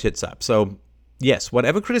watch it go tits up. So yes,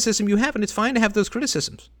 whatever criticism you have, and it's fine to have those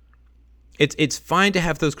criticisms. It's fine to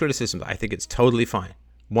have those criticisms. I think it's totally fine.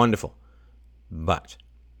 Wonderful. But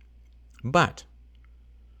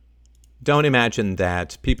don't imagine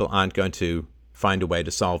that people aren't going to find a way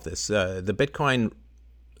to solve this. The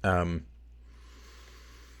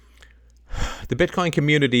Bitcoin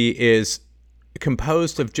community is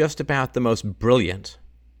composed of just about the most brilliant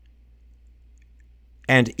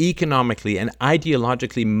and economically and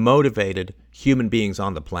ideologically motivated human beings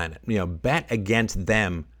on the planet. Bet against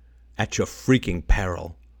them at your freaking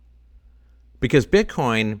peril. Because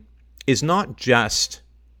Bitcoin is not just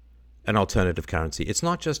an alternative currency. It's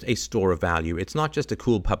not just a store of value. It's not just a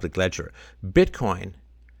cool public ledger. Bitcoin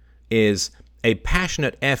is a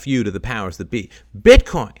passionate FU to the powers that be.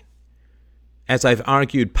 Bitcoin, as I've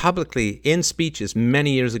argued publicly in speeches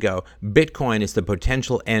many years ago, Bitcoin is the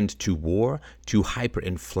potential end to war, to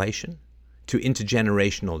hyperinflation, to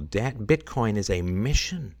intergenerational debt. Bitcoin is a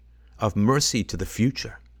mission of mercy to the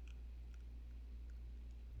future.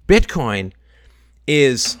 Bitcoin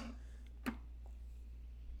is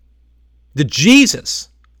the Jesus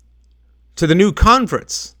to the new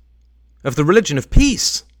converts of the religion of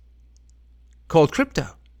peace called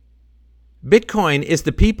crypto. Bitcoin is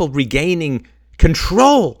the people regaining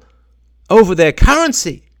control over their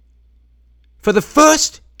currency for the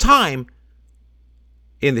first time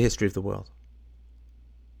in the history of the world.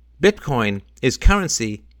 Bitcoin is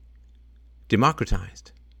currency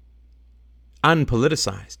democratized,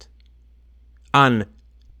 unpoliticized,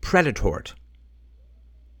 unpredatored.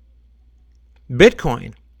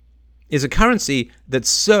 Bitcoin is a currency that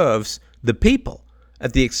serves the people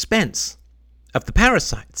at the expense of the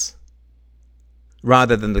parasites,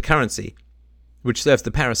 rather than the currency which serves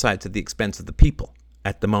the parasites at the expense of the people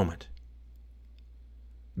at the moment.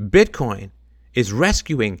 Bitcoin is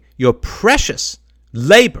rescuing your precious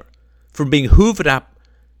labor from being hoovered up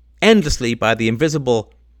endlessly by the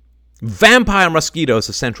invisible vampire mosquitoes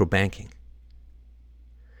of central banking.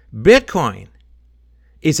 Bitcoin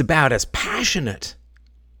is about as passionate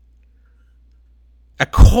a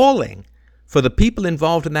calling for the people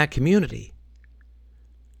involved in that community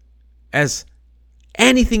as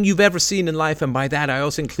anything you've ever seen in life, and by that I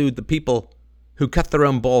also include the people who cut their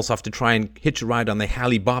own balls off to try and hitch a ride on the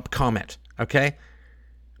Halley-Bopp comet, okay?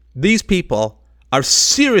 These people are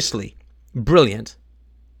seriously brilliant,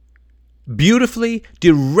 beautifully,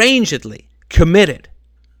 derangedly committed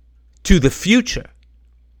to the future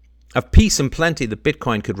of peace and plenty that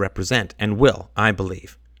Bitcoin could represent, and will, I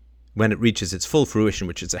believe, when it reaches its full fruition,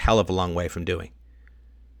 which it's a hell of a long way from doing.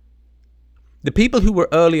 The people who were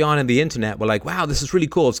early on in the internet were like, wow, this is really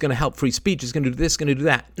cool, it's going to help free speech, it's going to do this, it's going to do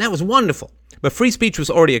that. And that was wonderful. But free speech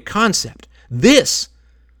was already a concept. This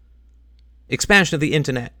expansion of the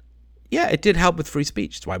internet, yeah, it did help with free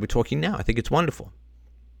speech. That's why we're talking now. I think it's wonderful.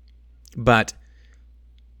 But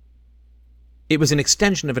it was an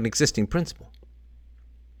extension of an existing principle.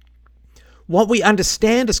 What we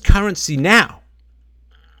understand as currency now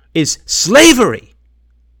is slavery.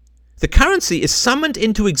 The currency is summoned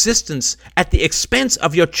into existence at the expense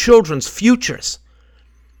of your children's futures.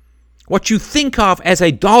 What you think of as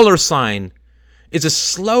a dollar sign is a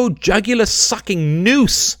slow, jugular-sucking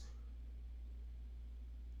noose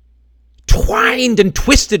twined and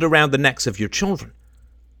twisted around the necks of your children.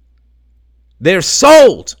 They're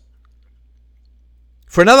sold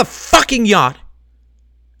for another fucking yacht,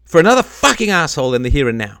 for another fucking asshole in the here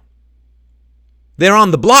and now. They're on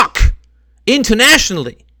the block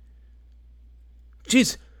internationally.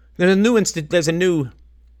 Jeez, there's a new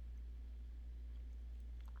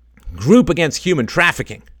group against human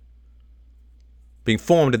trafficking being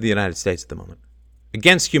formed in the United States at the moment.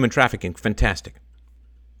 Against human trafficking, fantastic.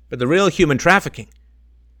 But the real human trafficking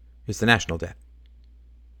is the national debt,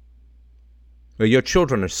 where your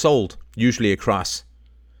children are sold, usually across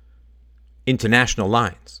international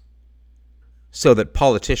lines, so that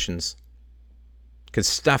politicians can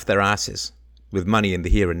stuff their asses with money in the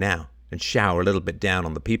here and now and shower a little bit down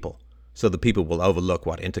on the people, so the people will overlook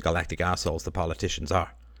what intergalactic assholes the politicians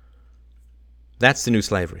are. That's the new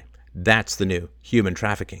slavery. That's the new human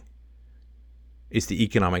trafficking. It's the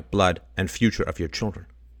economic blood and future of your children.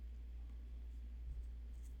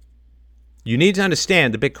 You need to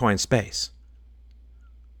understand the Bitcoin space.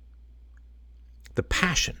 The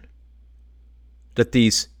passion that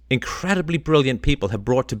these incredibly brilliant people have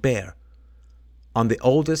brought to bear on the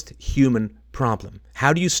oldest human problem.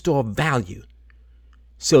 How do you store value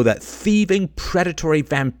so that thieving, predatory,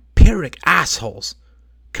 vampiric assholes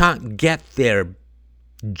can't get their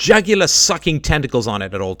jugular-sucking tentacles on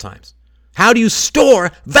it at all times? How do you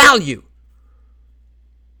store value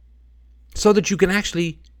so that you can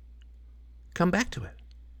actually come back to it?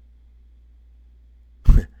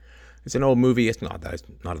 It's an old movie. It's not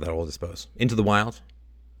that old, I suppose. Into the Wild.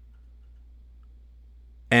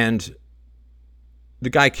 And the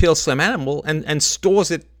guy kills some animal and stores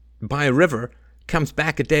it by a river, comes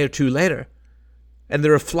back a day or two later, and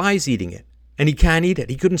there are flies eating it. And he can't eat it.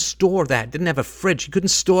 He couldn't store that. Didn't have a fridge. He couldn't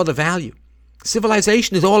store the value.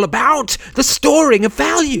 Civilization is all about the storing of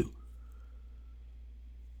value.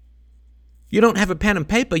 You don't have a pen and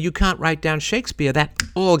paper, you can't write down Shakespeare. That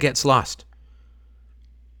all gets lost.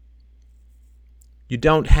 You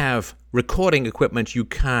don't have recording equipment, you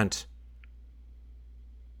can't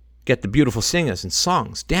get the beautiful singers and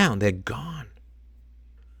songs down. They're gone.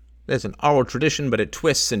 There's an oral tradition, but it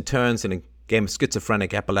twists and turns in a game of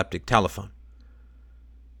schizophrenic epileptic telephone.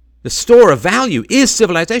 The store of value is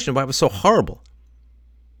civilization. Why it was so horrible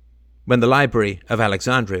when the Library of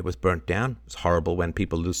Alexandria was burnt down. It was horrible when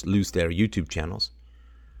people lose their YouTube channels.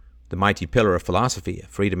 The mighty pillar of philosophy,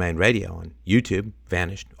 Free Domain Radio on YouTube,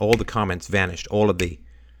 vanished. All the comments vanished. All of the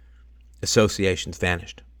associations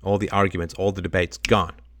vanished. All the arguments, all the debates,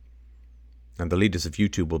 gone. And the leaders of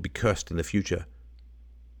YouTube will be cursed in the future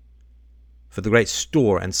for the great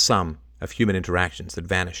store and sum of human interactions that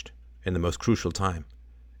vanished in the most crucial time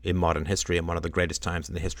in modern history and one of the greatest times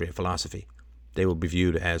in the history of philosophy. They will be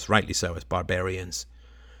viewed as, rightly so, as barbarians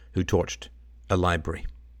who torched a library.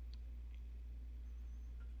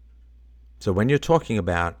 So when you're talking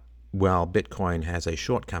about, well, Bitcoin has a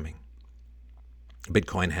shortcoming,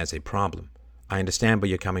 Bitcoin has a problem, I understand where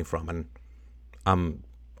you're coming from, and I'm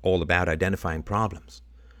all about identifying problems.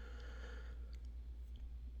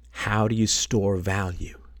 How do you store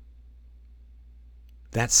value?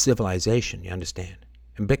 That's civilization, you understand?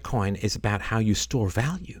 And Bitcoin is about how you store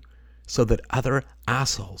value so that other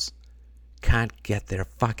assholes can't get their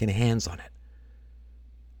fucking hands on it.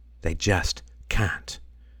 They just can't.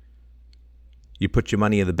 You put your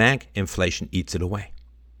money in the bank, inflation eats it away.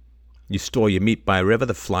 You store your meat by a river,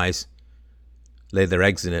 the flies lay their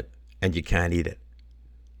eggs in it, and you can't eat it.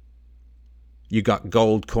 You got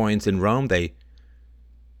gold coins in Rome, they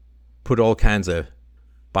put all kinds of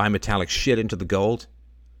bimetallic shit into the gold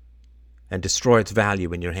and destroy its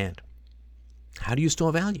value in your hand. How do you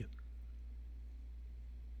store value?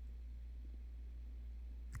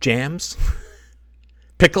 Jams?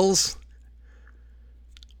 Pickles?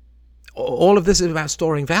 All of this is about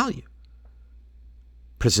storing value.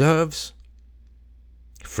 Preserves,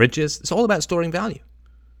 fridges, it's all about storing value.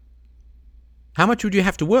 How much would you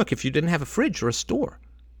have to work if you didn't have a fridge or a store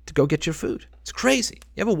to go get your food? It's crazy.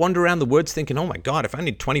 You ever wander around the woods thinking, oh my God, if I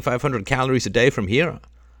need 2,500 calories a day from here,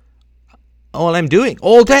 all I'm doing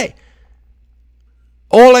all day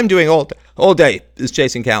is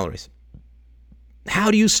chasing calories.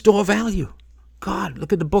 How do you store value? God,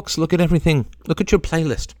 look at the books, look at everything, look at your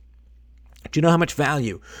playlist. Do you know how much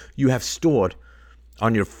value you have stored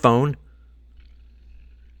on your phone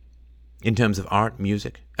in terms of art,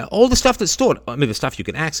 music? All the stuff that's stored. I mean, the stuff you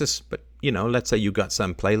can access, but, let's say you got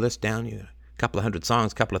some playlist down, a couple of hundred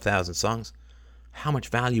songs, a couple of thousand songs. How much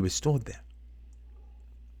value is stored there?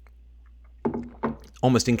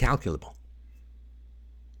 Almost incalculable.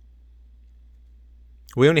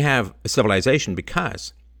 We only have a civilization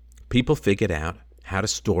because people figured out how to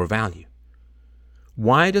store value.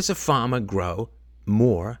 Why does a farmer grow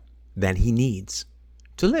more than he needs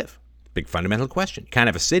to live? Big fundamental question. Can't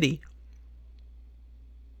have a city.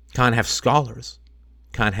 Can't have scholars.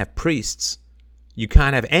 Can't have priests. You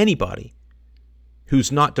can't have anybody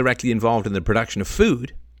who's not directly involved in the production of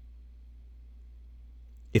food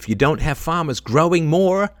if you don't have farmers growing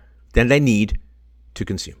more than they need to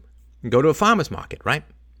consume. Go to a farmer's market, right?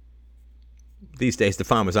 These days the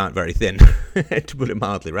farmers aren't very thin, to put it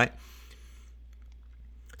mildly, right?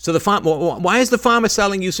 So why is the farmer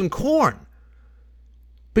selling you some corn?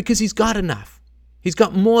 Because he's got enough. He's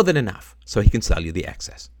got more than enough, so he can sell you the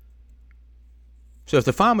excess. So if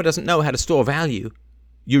the farmer doesn't know how to store value,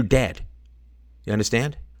 you're dead. You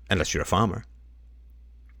understand? Unless you're a farmer.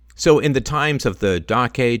 So in the times of the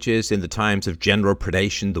Dark Ages, in the times of general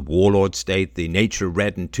predation, the warlord state, the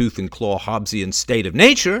nature-red and tooth and claw Hobbesian state of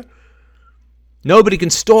nature, nobody can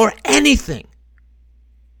store anything.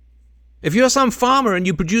 If you're some farmer and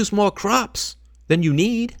you produce more crops than you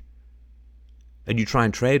need, and you try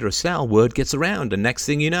and trade or sell, word gets around, and next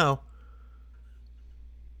thing you know,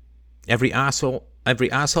 every asshole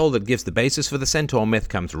Every asshole that gives the basis for the centaur myth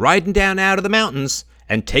comes riding down out of the mountains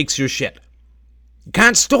and takes your shit. You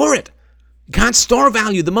can't store it. You can't store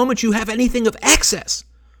value the moment you have anything of excess.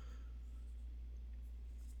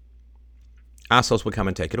 Assholes will come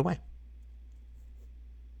and take it away.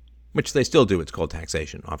 Which they still do. It's called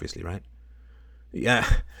taxation, obviously, right? Yeah.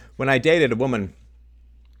 When I dated a woman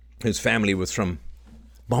whose family was from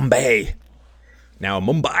Bombay, now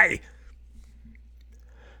Mumbai,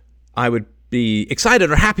 I would be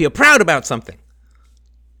excited or happy or proud about something.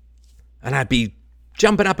 And I'd be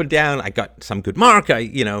jumping up and down. I got some good mark.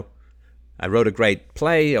 I wrote a great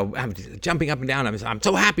play. Or I'm jumping up and down. I'm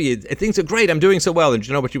so happy. Things are great. I'm doing so well. And do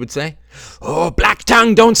you know what you would say? Oh, black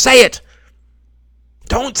tongue, don't say it.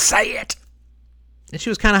 Don't say it. And she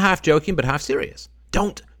was kind of half joking, but half serious.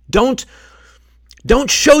 Don't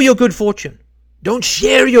show your good fortune. Don't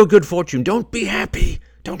share your good fortune. Don't be happy.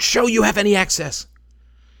 Don't show you have any excess.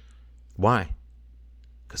 Why?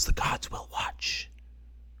 Because the gods will watch.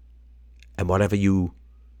 And whatever you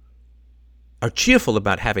are cheerful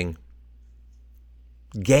about having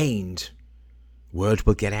gained, word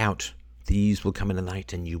will get out. Thieves will come in the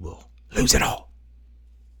night and you will lose it all.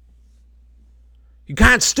 You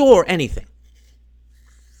can't store anything.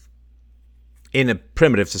 In a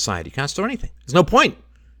primitive society, you can't store anything. There's no point.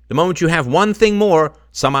 The moment you have one thing more,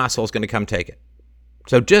 some asshole's going to come take it.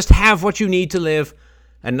 So just have what you need to live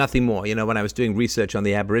and nothing more. You know, when I was doing research on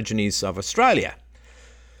the Aborigines of Australia,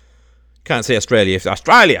 can't say Australia, it's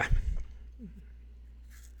Australia.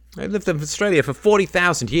 I lived in Australia for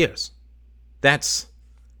 40,000 years. That's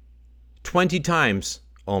 20 times,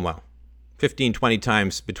 almost, 15, 20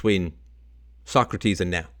 times between Socrates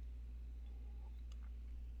and now.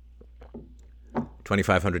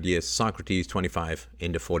 2,500 years. Socrates, 25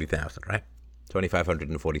 into 40,000, right? 2,500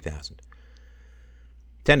 into 40,000.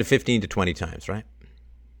 10 to 15 to 20 times, right?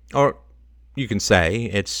 Or you can say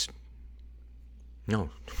it's,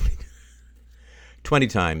 20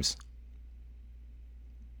 times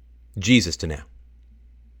Jesus to now.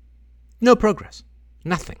 No progress.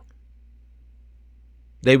 Nothing.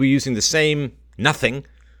 They were using the same nothing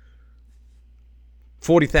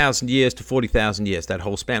 40,000 years to 40,000 years, that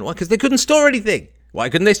whole span. Well, because they couldn't store anything. Why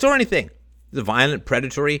couldn't they store anything? It's a violent,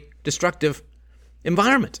 predatory, destructive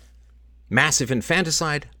environment. Massive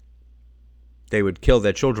infanticide. They would kill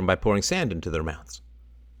their children by pouring sand into their mouths.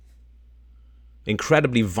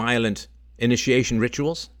 Incredibly violent initiation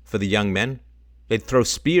rituals for the young men. They'd throw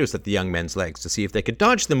spears at the young men's legs to see if they could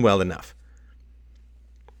dodge them well enough.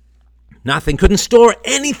 Nothing. Couldn't store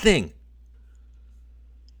anything.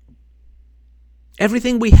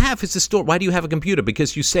 Everything we have is to store. Why do you have a computer?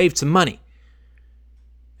 Because you saved some money.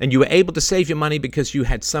 And you were able to save your money because you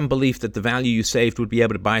had some belief that the value you saved would be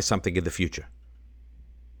able to buy something in the future.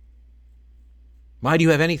 Why do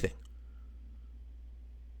you have anything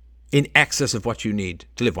in excess of what you need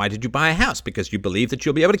to live? Why did you buy a house? Because you believe that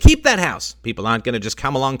you'll be able to keep that house. People aren't going to just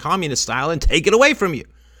come along communist style and take it away from you.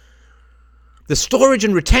 The storage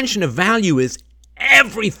and retention of value is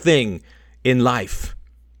everything in life.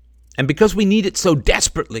 And because we need it so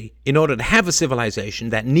desperately in order to have a civilization,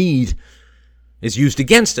 that need is used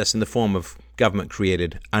against us in the form of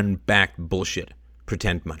government-created, unbacked bullshit,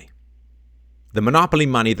 pretend money. The monopoly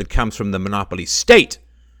money that comes from the monopoly state,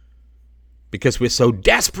 because we're so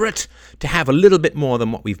desperate to have a little bit more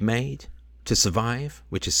than what we've made to survive,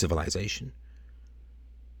 which is civilization,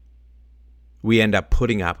 we end up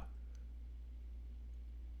putting up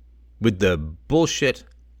with the bullshit,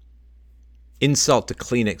 insult to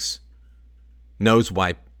Kleenex, nose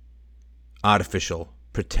wipe, artificial,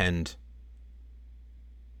 pretend,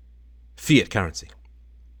 fiat currency.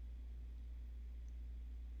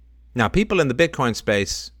 Now, people in the Bitcoin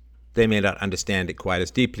space, they may not understand it quite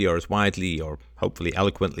as deeply or as widely or hopefully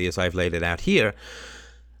eloquently as I've laid it out here,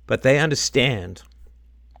 but they understand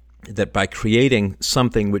that by creating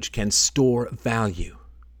something which can store value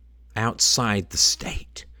outside the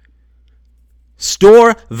state,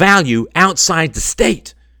 store value outside the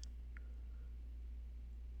state,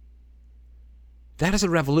 that is a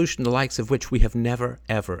revolution the likes of which we have never,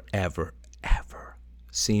 ever, ever, ever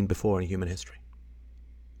seen before in human history.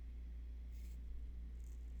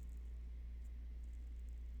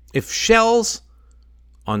 If shells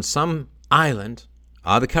on some island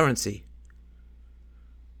are the currency,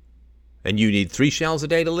 and you need 3 shells a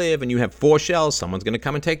day to live, and you have 4 shells, someone's going to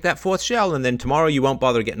come and take that 4th shell, and then tomorrow you won't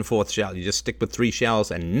bother getting 4th shell. You just stick with 3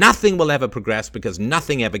 shells, and nothing will ever progress because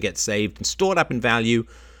nothing ever gets saved and stored up in value.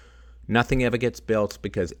 Nothing ever gets built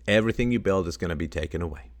because everything you build is going to be taken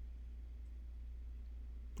away.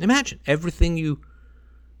 Imagine, everything you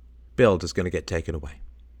build is going to get taken away.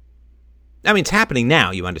 I mean, it's happening now,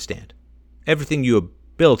 you understand. Everything you have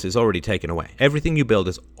built is already taken away. Everything you build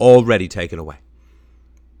is already taken away.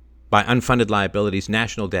 By unfunded liabilities,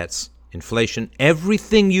 national debts, inflation,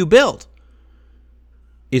 everything you build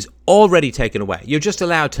is already taken away. You're just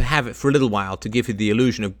allowed to have it for a little while to give you the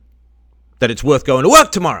illusion of that it's worth going to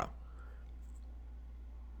work tomorrow.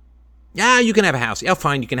 Yeah, you can have a house. Yeah,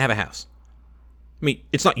 fine, you can have a house. I mean,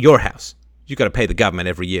 it's not your house. You've got to pay the government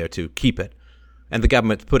every year to keep it. And the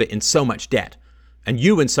government put it in so much debt, and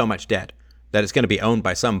you in so much debt, that it's going to be owned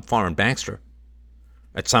by some foreign bankster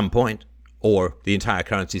at some point, or the entire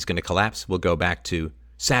currency is going to collapse. We'll go back to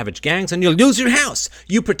savage gangs, and you'll lose your house.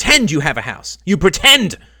 You pretend you have a house. You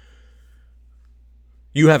pretend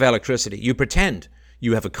you have electricity. You pretend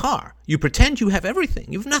you have a car. You pretend you have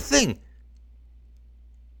everything. You have nothing.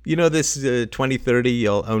 You know this 2030,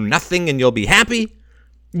 you'll own nothing and you'll be happy.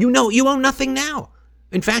 You know you own nothing now.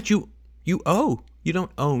 In fact, you owe. You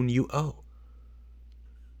don't own, you owe.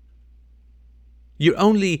 You're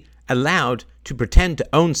only allowed to pretend to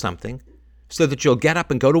own something so that you'll get up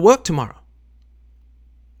and go to work tomorrow.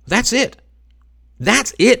 That's it.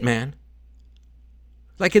 That's it, man.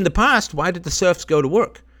 Like in the past, why did the serfs go to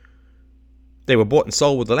work? They were bought and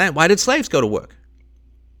sold with the land. Why did slaves go to work?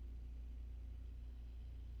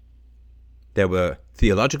 There were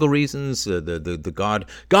theological reasons. The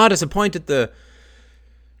God has appointed the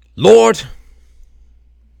Lord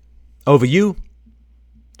over you.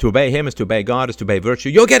 To obey him is to obey God, is to obey virtue.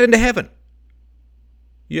 You'll get into heaven.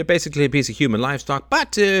 You're basically a piece of human livestock,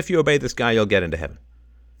 but if you obey this guy, you'll get into heaven.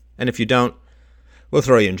 And if you don't, we'll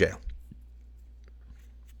throw you in jail.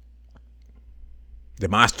 The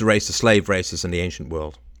master race, the slave races in the ancient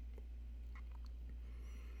world.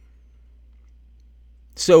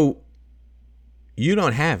 So, you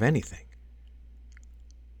don't have anything.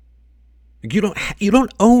 You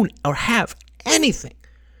don't own or have anything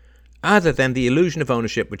other than the illusion of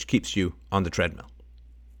ownership which keeps you on the treadmill.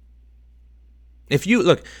 If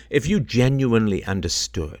you genuinely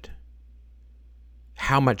understood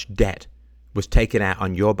how much debt was taken out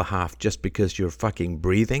on your behalf just because you're fucking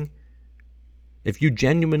breathing, if you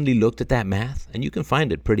genuinely looked at that math, and you can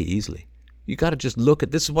find it pretty easily, you got to just look at,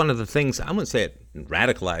 this is one of the things, I'm going to say it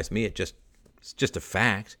radicalized me, it's just a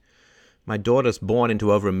fact. My daughter's born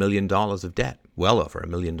into over $1 million of debt, well over $1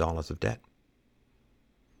 million of debt.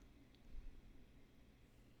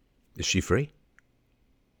 Is she free?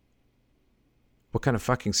 What kind of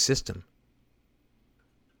fucking system?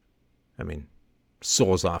 I mean,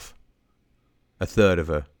 saws off a third of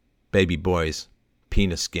a baby boy's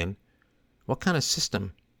penis skin. What kind of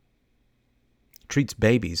system treats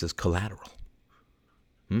babies as collateral?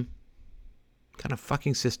 What kind of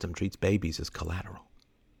fucking system treats babies as collateral?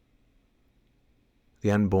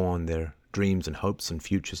 The unborn, their dreams and hopes and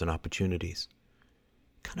futures and opportunities.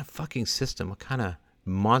 What kind of fucking system, what kind of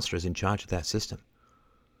monster is in charge of that system?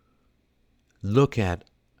 Look at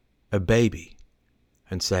a baby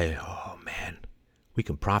and say, oh man, we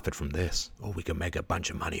can profit from this. Oh, we can make a bunch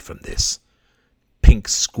of money from this pink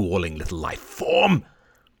squalling little life form.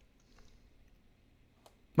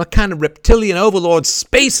 What kind of reptilian overlord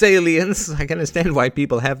space aliens? I can understand why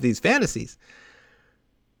people have these fantasies.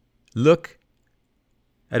 Look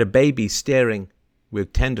at a baby staring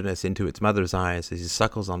with tenderness into its mother's eyes as he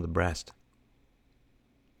suckles on the breast,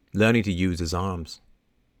 learning to use his arms,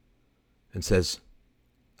 and says,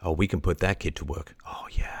 oh, we can put that kid to work. Oh,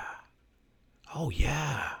 yeah. Oh,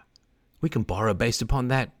 yeah. We can borrow based upon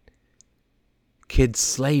that kid's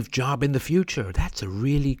slave job in the future. That's a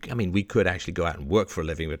really, we could actually go out and work for a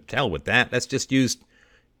living, but hell with that. Let's just use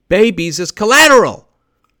babies as collateral.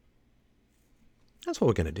 That's what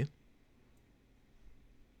we're going to do.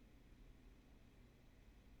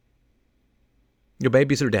 Your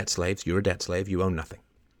babies are debt slaves. You're a debt slave. You own nothing.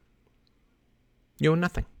 You own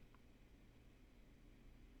nothing.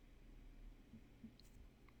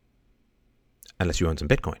 Unless you own some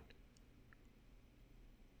Bitcoin.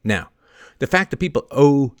 Now, the fact that people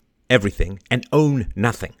owe everything and own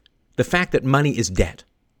nothing, the fact that money is debt,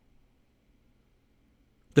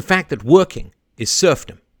 the fact that working is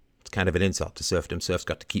serfdom, it's kind of an insult to serfdom. Serfs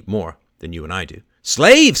got to keep more than you and I do.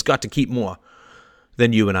 Slaves got to keep more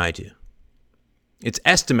than you and I do. It's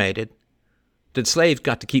estimated that slaves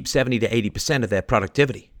got to keep 70 to 80% of their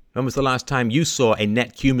productivity. When was the last time you saw a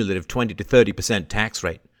net cumulative 20 to 30% tax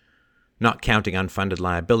rate? Not counting unfunded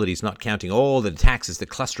liabilities, not counting all the taxes that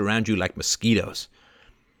cluster around you like mosquitoes.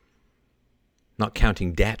 Not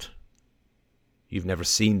counting debt. You've never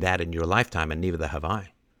seen that in your lifetime, and neither have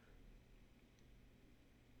I.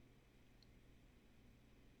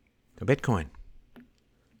 Bitcoin,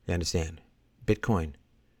 you understand? Bitcoin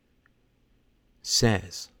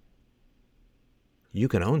says you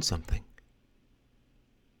can own something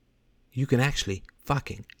you can actually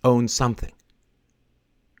fucking own something.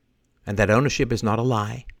 And that ownership is not a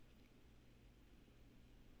lie.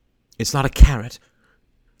 It's not a carrot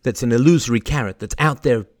that's an illusory carrot that's out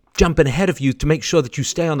there jumping ahead of you to make sure that you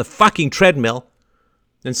stay on the fucking treadmill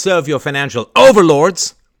and serve your financial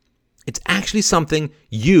overlords. It's actually something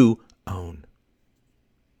you own.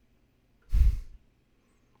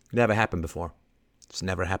 Never happened before. It's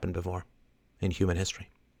never happened before in human history.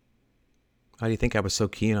 Why do you think I was so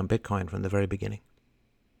keen on Bitcoin from the very beginning?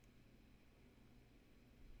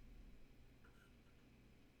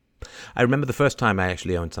 I remember the first time I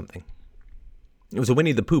actually owned something. It was a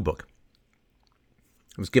Winnie the Pooh book.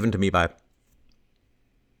 It was given to me by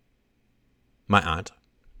my aunt.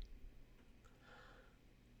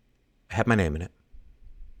 It had my name in it.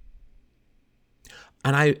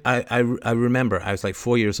 And I remember, I was like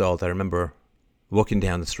 4 years old. I remember walking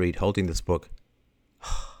down the street holding this book.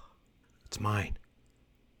 It's mine.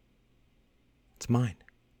 It's mine.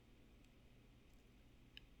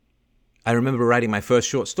 I remember writing my first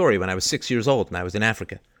short story when I was 6 years old and I was in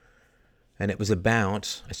Africa. And it was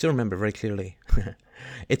about, I still remember very clearly.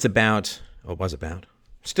 It's about, or was about,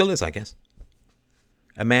 still is, I guess,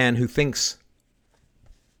 a man who thinks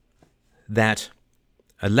that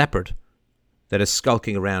a leopard that is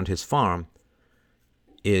skulking around his farm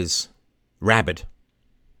is rabid.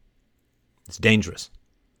 It's dangerous.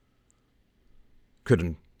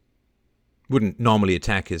 Wouldn't normally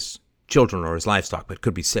attack his children or his livestock, but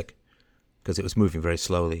could be sick because it was moving very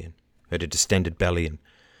slowly and had a distended belly. And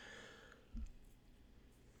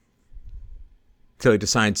so he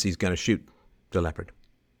decides he's going to shoot the leopard.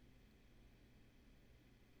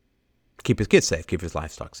 Keep his kids safe, keep his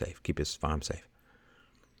livestock safe, keep his farm safe.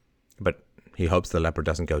 But he hopes the leopard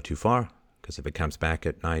doesn't go too far, because if it comes back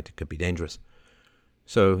at night, it could be dangerous.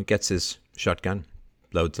 So he gets his shotgun,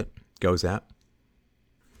 loads it, goes out,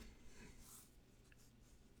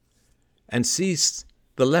 and sees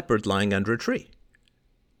the leopard lying under a tree.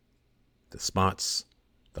 The spots,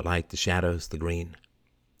 the light, the shadows, the green.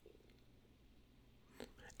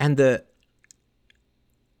 And the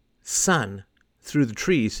sun through the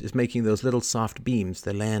trees is making those little soft beams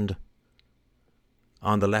that land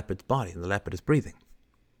on the leopard's body, and the leopard is breathing.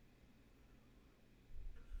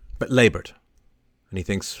 But labored. And he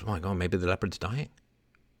thinks, oh my God, maybe the leopard's dying.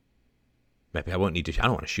 Maybe I don't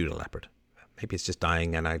want to shoot a leopard. Maybe it's just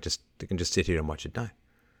dying and I can just sit here and watch it die.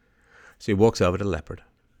 So he walks over to the leopard.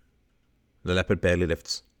 The leopard barely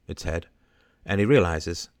lifts its head. And he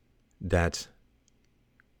realizes that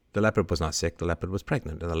the leopard was not sick. The leopard was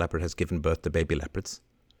pregnant. And the leopard has given birth to baby leopards.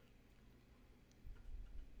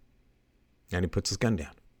 And he puts his gun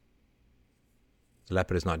down. The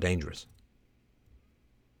leopard is not dangerous.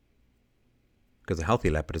 Because a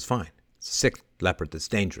healthy leopard is fine. It's a sick leopard that's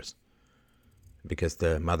dangerous. Because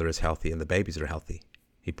the mother is healthy and the babies are healthy,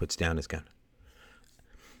 he puts down his gun.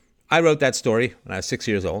 I wrote that story when I was 6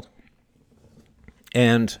 years old.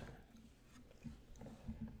 And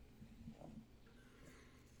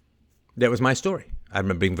that was my story. I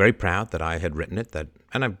remember being very proud that I had written it,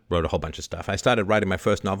 and I wrote a whole bunch of stuff. I started writing my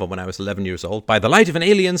first novel when I was 11 years old, By the Light of an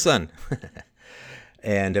Alien Sun.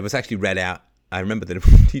 And it was actually read out. I remember the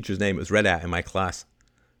teacher's name. It was read out in my class.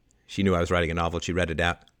 She knew I was writing a novel. She read it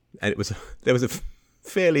out. And there was a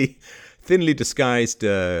fairly thinly disguised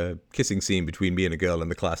kissing scene between me and a girl in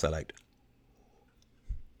the class I liked.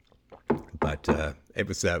 But it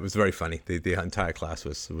was very funny. The entire class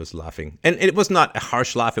was laughing, and it was not a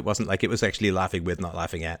harsh laugh. It wasn't like it was actually laughing with, not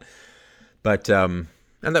laughing at. But and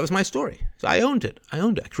that was my story. So I owned it. I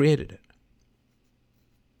created it.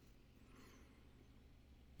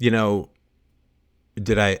 You know,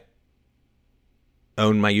 did I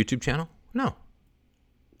own my YouTube channel? No.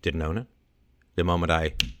 Didn't own it. The moment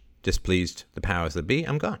I displeased the powers that be,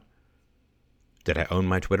 I'm gone. Did I own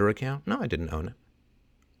my Twitter account? No, I didn't own it.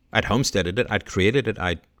 I'd homesteaded it. I'd created it.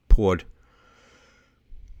 I'd poured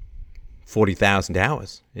 40,000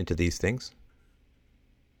 hours into these things.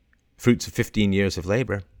 Fruits of 15 years of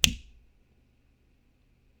labor.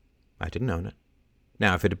 I didn't own it.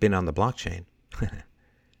 Now, if it had been on the blockchain,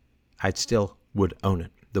 I'd still would own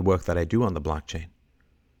it, the work that I do on the blockchain.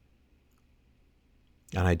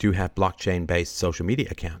 And I do have blockchain-based social media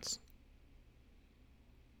accounts.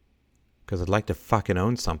 Because I'd like to fucking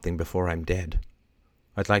own something before I'm dead.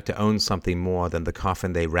 I'd like to own something more than the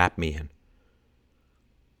coffin they wrap me in.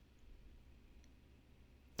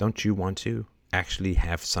 Don't you want to actually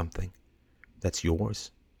have something that's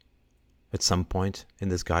yours at some point in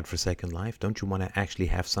this godforsaken life? Don't you want to actually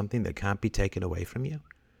have something that can't be taken away from you?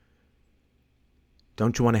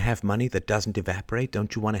 Don't you want to have money that doesn't evaporate?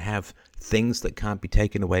 Don't you want to have things that can't be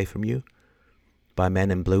taken away from you? by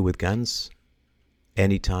men in blue with guns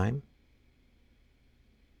anytime?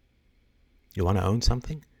 You want to own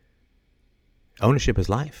something? Ownership is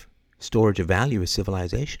life. Storage of value is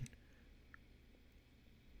civilization.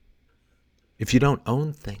 If you don't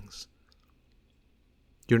own things,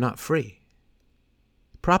 you're not free.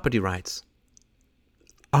 Property rights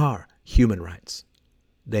are human rights.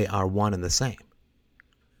 They are one and the same.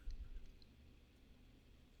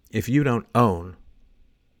 If you don't own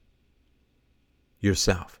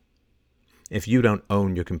yourself, if you don't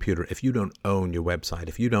own your computer, if you don't own your website,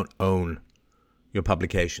 if you don't own your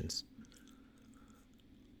publications,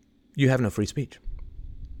 you have no free speech.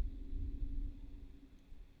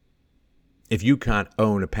 If you can't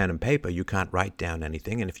own a pen and paper, you can't write down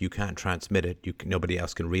anything, and if you can't transmit it, nobody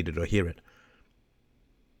else can read it or hear it.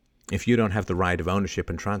 If you don't have the right of ownership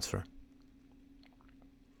and transfer,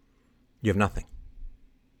 you have nothing.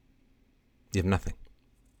 You have nothing.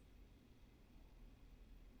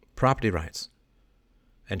 Property rights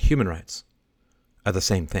and human rights are the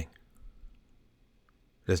same thing.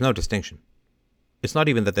 There's no distinction. It's not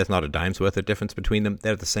even that there's not a dime's worth of difference between them.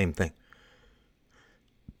 They're the same thing.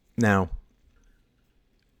 Now,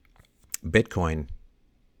 Bitcoin,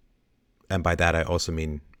 and by that I also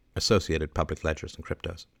mean associated public ledgers and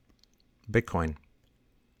cryptos. Bitcoin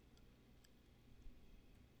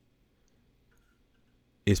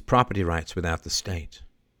is property rights without the state,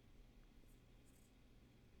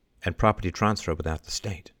 and property transfer without the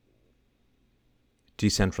state.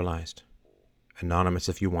 Decentralized, anonymous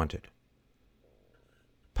if you want it,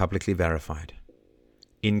 publicly verified,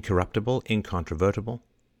 incorruptible, incontrovertible,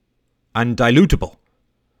 undilutable.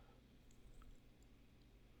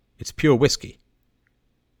 It's pure whiskey.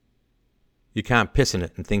 You can't piss in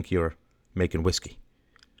it and think you're making whiskey.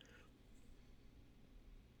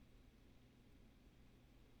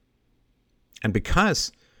 And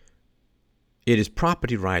because it is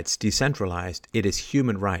property rights decentralized, it is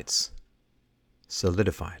human rights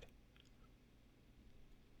solidified.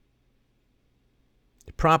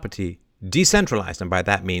 Property decentralized, and by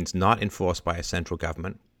that means not enforced by a central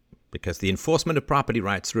government, because the enforcement of property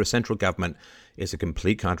rights through a central government is a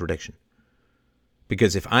complete contradiction.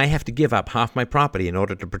 Because if I have to give up half my property in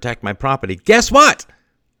order to protect my property, guess what?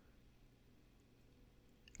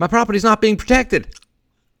 My property is not being protected.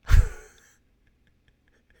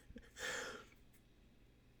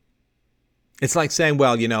 It's like saying,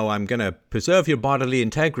 well, I'm going to preserve your bodily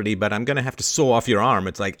integrity, but I'm going to have to saw off your arm.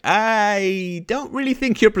 It's like, I don't really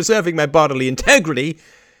think you're preserving my bodily integrity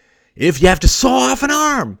if you have to saw off an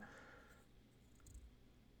arm.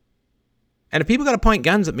 And if people got to point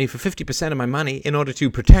guns at me for 50% of my money in order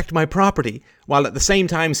to protect my property, while at the same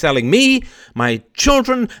time selling me, my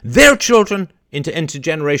children, their children into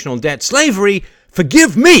intergenerational debt slavery,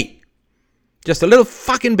 forgive me just a little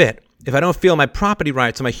fucking bit if I don't feel my property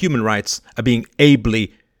rights and my human rights are being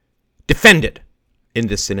ably defended in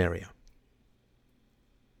this scenario.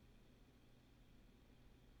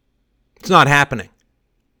 It's not happening.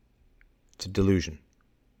 It's a delusion.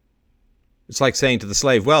 It's like saying to the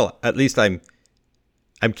slave, well, at least I'm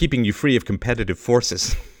keeping you free of competitive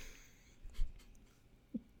forces.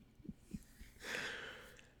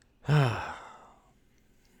 When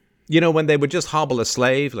they would just hobble a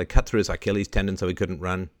slave, like cut through his Achilles tendon so he couldn't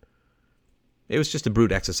run, it was just a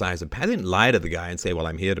brute exercise. I didn't lie to the guy and say, well,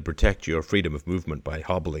 I'm here to protect your freedom of movement by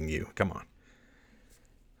hobbling you. Come on.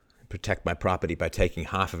 Protect my property by taking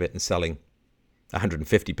half of it and selling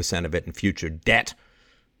 150% of it in future debt.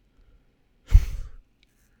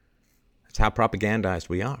 That's how propagandized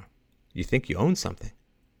we are. You think you own something.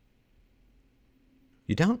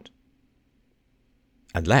 You don't.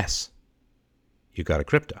 Unless you got a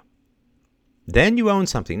crypto. Then you own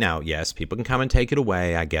something. Now, yes, people can come and take it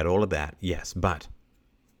away. I get all of that. Yes, but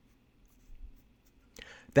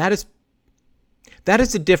that is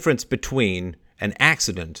the difference between an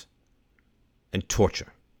accident and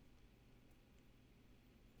torture.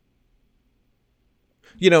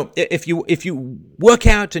 If you work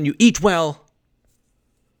out and you eat well,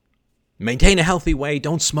 maintain a healthy weight,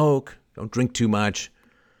 don't smoke, don't drink too much,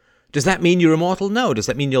 does that mean you're immortal? No. Does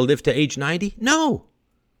that mean you'll live to age 90? No.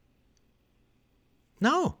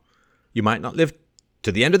 No. You might not live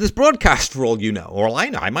to the end of this broadcast for all you know, or all I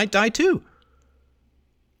know. I might die too.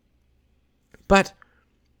 But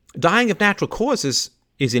dying of natural causes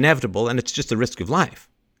is inevitable, and it's just the risk of life.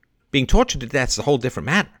 Being tortured to death is a whole different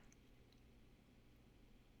matter.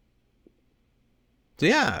 So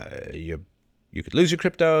yeah, you could lose your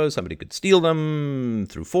crypto, somebody could steal them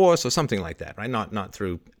through force or something like that, right? Not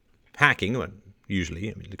through hacking, but usually,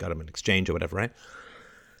 you got them in exchange or whatever, right?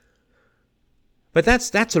 But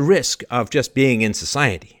that's a risk of just being in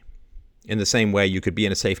society. In the same way you could be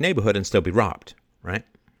in a safe neighborhood and still be robbed, right?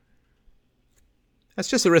 That's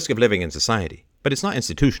just the risk of living in society, but it's not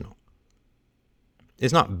institutional.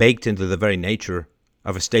 It's not baked into the very nature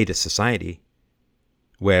of a statist society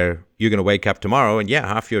where you're going to wake up tomorrow and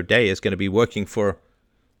half your day is going to be working for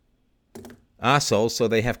assholes so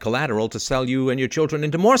they have collateral to sell you and your children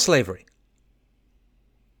into more slavery.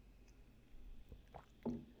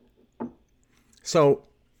 So,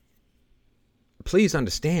 please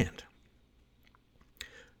understand,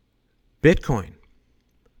 Bitcoin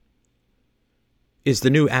is the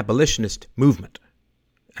new abolitionist movement.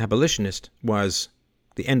 Abolitionist was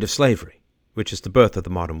the end of slavery, which is the birth of the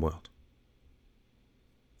modern world.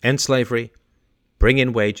 End slavery, bring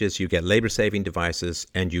in wages, you get labor-saving devices,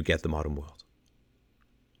 and you get the modern world.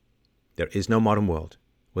 There is no modern world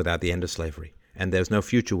without the end of slavery, and there's no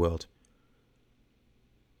future world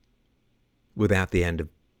without the end of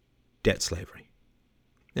debt slavery.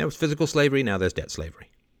 There was physical slavery, now there's debt slavery.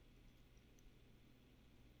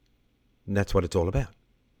 And that's what it's all about.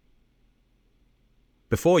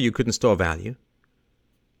 Before, you couldn't store value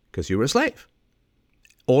because you were a slave.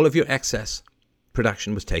 All of your excess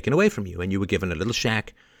production was taken away from you, and you were given a little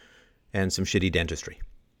shack and some shitty dentistry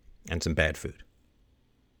and some bad food.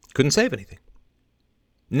 Couldn't save anything.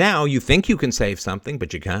 Now you think you can save something,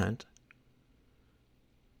 but you can't.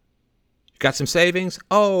 Got some savings?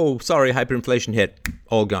 Oh, sorry, hyperinflation hit.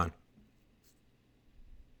 All gone.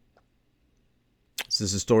 This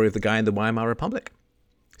is the story of the guy in the Weimar Republic.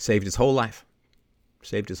 Saved his whole life.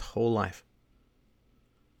 Saved his whole life.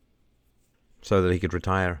 So that he could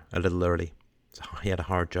retire a little early. So he had a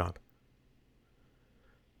hard job.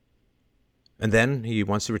 And then he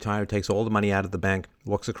wants to retire, takes all the money out of the bank,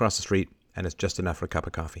 walks across the street, and it's just enough for a cup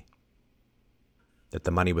of coffee. That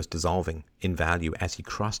the money was dissolving in value as he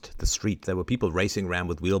crossed the street. There were people racing around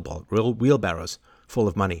with wheelbarrows full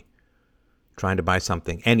of money, trying to buy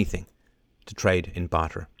something, anything, to trade in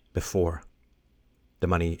barter before the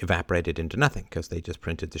money evaporated into nothing because they just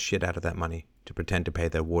printed the shit out of that money to pretend to pay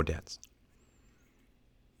their war debts.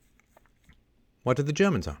 What did the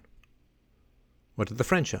Germans own? What did the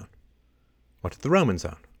French own? What did the Romans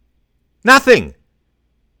own? Nothing!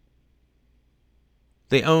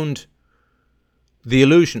 They owned the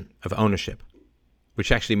illusion of ownership,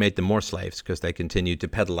 which actually made them more slaves because they continued to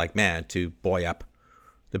peddle like mad to buoy up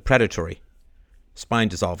the predatory,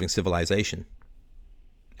 spine-dissolving civilization,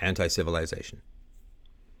 anti-civilization,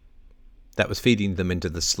 that was feeding them into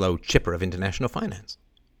the slow chipper of international finance,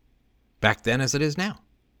 back then as it is now.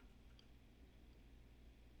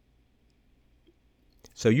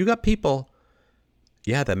 So you got people,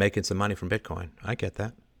 they're making some money from Bitcoin. I get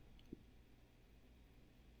that.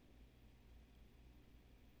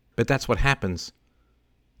 But that's what happens.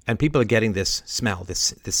 And people are getting this smell,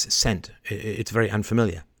 this scent. It's very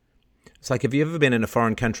unfamiliar. It's like, have you ever been in a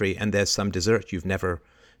foreign country and there's some dessert you've never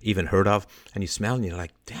even heard of, and you smell and you're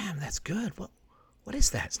like, damn, that's good. What is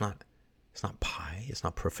that? It's not pie. It's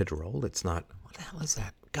not profiterole. It's not, what the hell is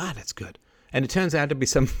that? God, that's good. And it turns out to be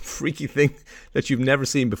some freaky thing that you've never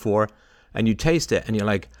seen before, and you taste it and you're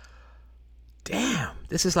like, damn,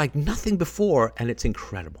 this is like nothing before, and it's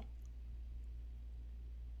incredible.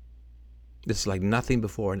 This is like nothing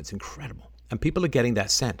before, and it's incredible. And people are getting that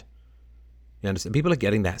scent. You understand? People are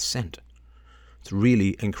getting that scent. It's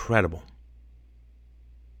really incredible.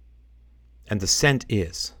 And the scent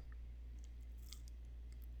is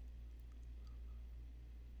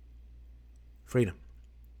freedom,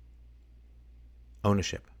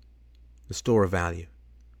 ownership, the store of value,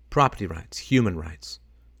 property rights, human rights,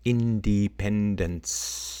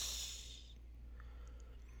 independence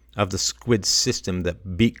of the squid system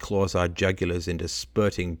that beak claws our jugulars into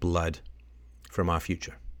spurting blood from our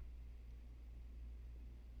future.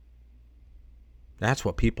 That's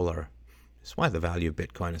what people are. That's why the value of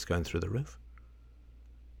Bitcoin is going through the roof.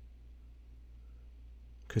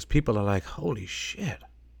 Because people are like, holy shit.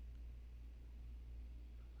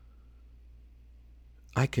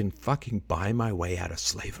 I can fucking buy my way out of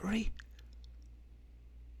slavery?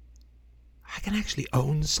 I can actually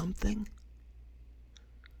own something?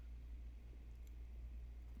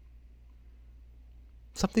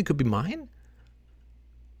 Something could be mine?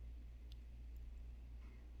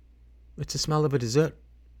 It's the smell of a dessert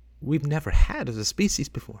we've never had as a species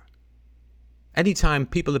before. Anytime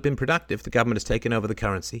people have been productive, the government has taken over the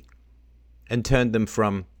currency and turned them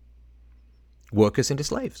from workers into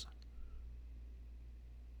slaves.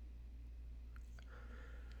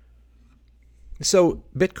 So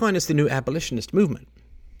Bitcoin is the new abolitionist movement.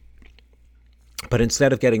 But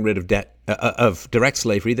instead of getting rid of debt, of direct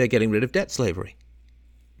slavery, they're getting rid of debt slavery.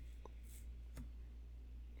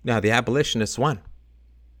 Now, the abolitionists won.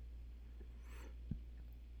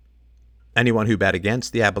 anyone who bet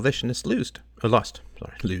against the abolitionists lost.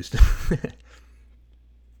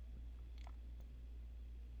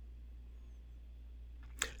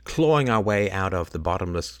 Clawing our way out of the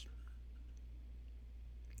bottomless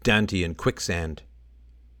Dantean quicksand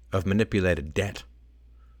of manipulated debt.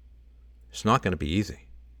 It's not going to be easy.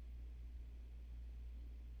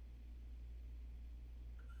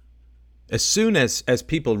 As soon as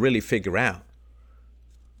people really figure out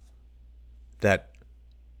that,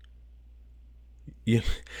 you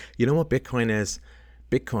know what Bitcoin is?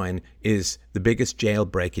 Bitcoin is the biggest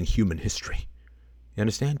jailbreak in human history. You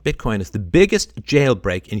understand? Bitcoin is the biggest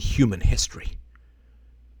jailbreak in human history.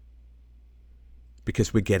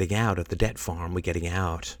 Because we're getting out of the debt farm. We're getting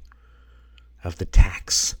out of the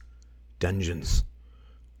tax dungeons.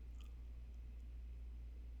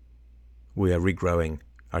 We are regrowing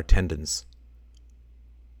our tendons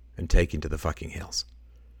and taking to the fucking hills.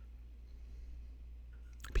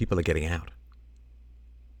 People are getting out.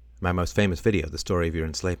 My most famous video, The Story of Your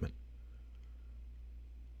Enslavement.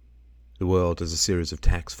 The world is a series of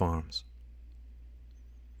tax farms.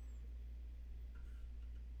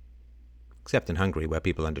 Except in Hungary, where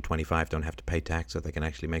people under 25 don't have to pay tax, so they can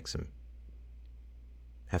actually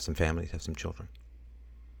have some families, have some children.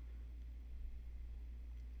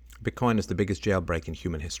 Bitcoin is the biggest jailbreak in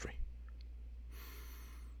human history.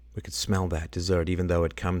 We could smell that dessert, even though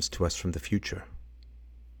it comes to us from the future.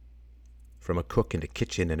 From a cook in a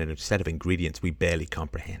kitchen and in a set of ingredients we barely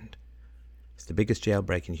comprehend. It's the biggest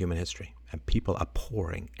jailbreak in human history, and people are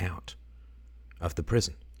pouring out of the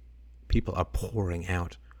prison. People are pouring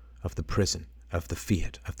out of the prison, of the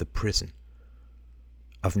fiat, of the prison,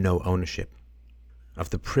 of no ownership,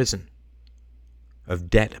 of the prison,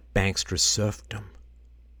 of debt bankster serfdom.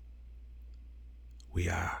 We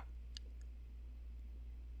are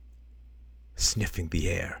sniffing the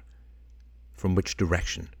air from which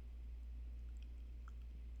direction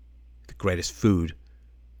the greatest food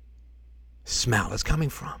smell is coming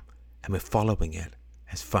from, and we're following it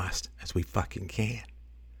as fast as we fucking can.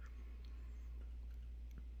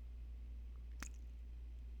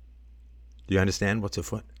 Do you understand what's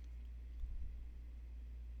afoot?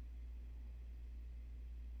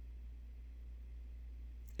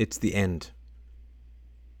 It's the end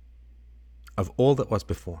of all that was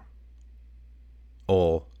before.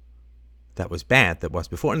 All that was bad that was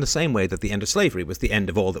before, in the same way that the end of slavery was the end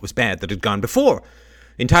of all that was bad that had gone before.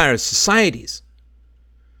 Entire societies,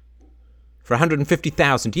 for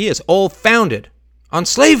 150,000 years, all founded on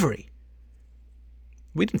slavery.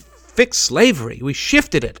 We didn't fix slavery, we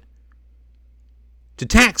shifted it to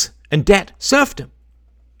tax and debt serfdom.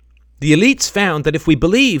 The elites found that if we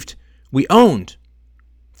believed we owned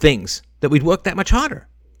things, that we'd work that much harder.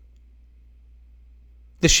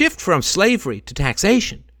 The shift from slavery to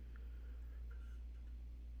taxation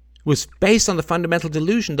was based on the fundamental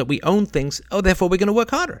delusion that we own things, therefore we're going to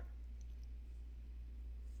work harder.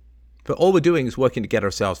 But all we're doing is working to get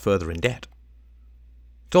ourselves further in debt.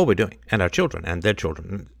 It's all we're doing, and our children, and their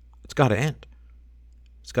children. It's got to end.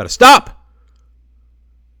 It's got to stop.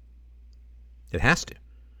 It has to.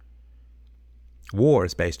 War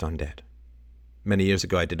is based on debt. Many years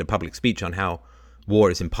ago, I did a public speech on how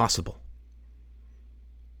war is impossible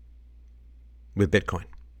with Bitcoin.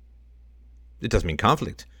 It doesn't mean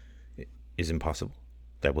conflict is impossible.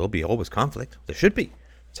 There will be always conflict. There should be.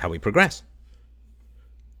 It's how we progress.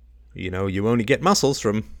 You know, you only get muscles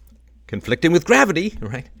from conflicting with gravity,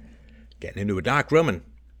 right? Getting into a dark room and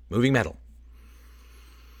moving metal.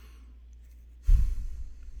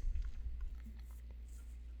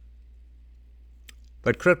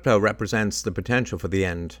 But crypto represents the potential for the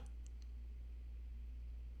end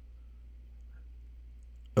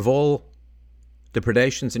of all the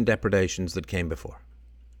predations and depredations that came before.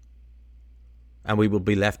 And we will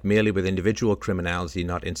be left merely with individual criminality,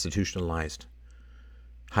 not institutionalized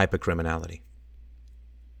hypercriminality.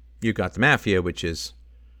 You got the mafia, which is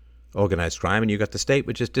organized crime, and you got the state,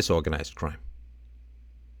 which is disorganized crime.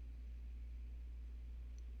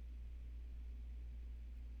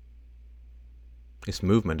 This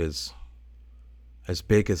movement is as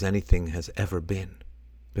big as anything has ever been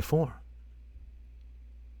before.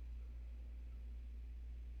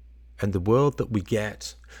 And the world that we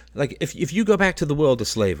get, like if you go back to the world of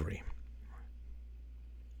slavery,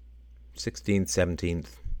 16th, 17th,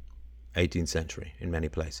 18th century in many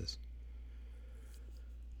places.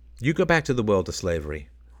 You go back to the world of slavery,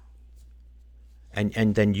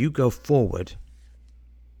 and then you go forward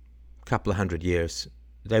a couple of hundred years,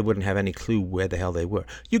 they wouldn't have any clue where the hell they were.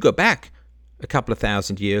 You go back a couple of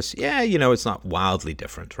thousand years, yeah, you know, it's not wildly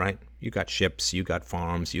different, right? You got ships, you got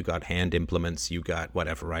farms, you got hand implements, you got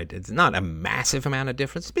whatever, right? It's not a massive amount of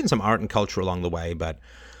difference. There's been some art and culture along the way, but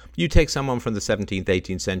you take someone from the 17th,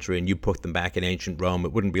 18th century and you put them back in ancient Rome,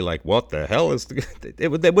 it wouldn't be like, what the hell is it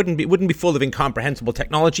wouldn't be full of incomprehensible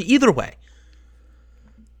technology either way.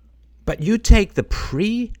 But you take the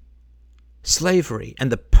pre-slavery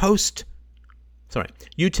and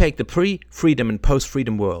you take the pre-freedom and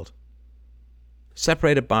post-freedom world,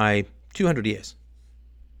 separated by 200 years.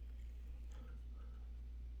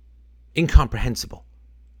 Incomprehensible.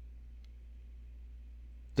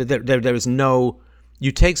 There is no...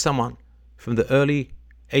 You take someone from the early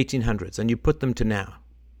 1800s and you put them to now.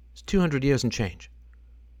 It's 200 years and change.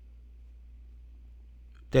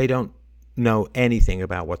 They don't know anything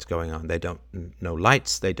about what's going on. They don't know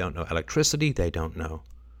lights. They don't know electricity. They don't know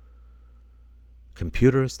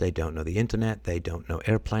computers. They don't know the internet. They don't know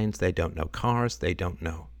airplanes. They don't know cars. They don't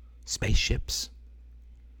know spaceships.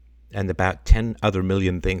 And about 10 other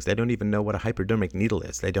million things. They don't even know what a hypodermic needle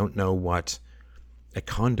is. They don't know what a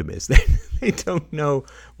condom is. They don't know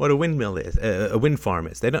what a windmill is, a wind farm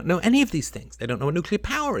is. They don't know any of these things. They don't know what nuclear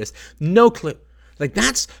power is. No clue. Like,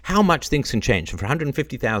 that's how much things can change. And for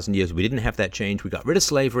 150,000 years, we didn't have that change. We got rid of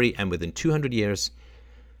slavery, and within 200 years,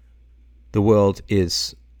 the world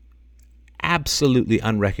is absolutely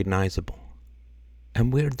unrecognizable.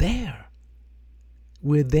 And we're there.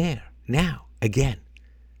 We're there now, again.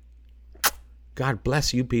 God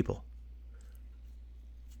bless you people.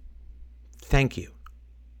 Thank you.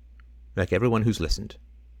 Like everyone who's listened,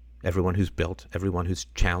 everyone who's built, everyone who's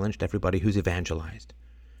challenged, everybody who's evangelized,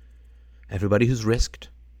 everybody who's risked,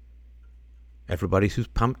 everybody who's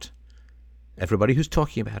pumped, everybody who's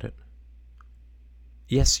talking about it.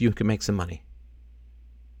 Yes, you can make some money.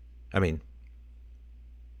 I mean,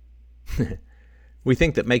 we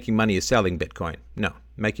think that making money is selling Bitcoin. No,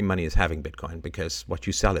 making money is having Bitcoin, because what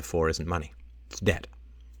you sell it for isn't money. It's debt.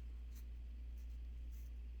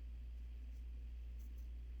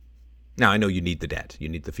 Now, I know you need the debt. You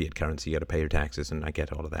need the fiat currency. You got to pay your taxes, and I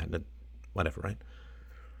get all of that. But whatever, right?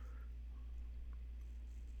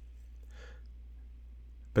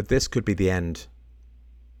 But this could be the end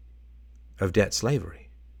of debt slavery.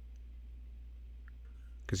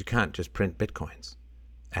 Because you can't just print Bitcoins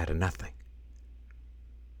out of nothing.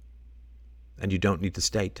 And you don't need the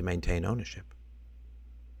state to maintain ownership.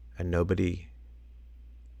 And nobody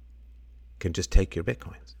can just take your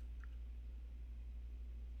Bitcoins.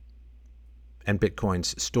 And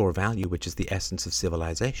Bitcoins store value, which is the essence of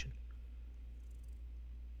civilization.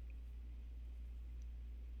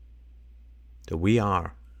 So we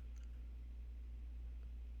are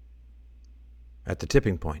at the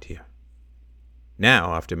tipping point here.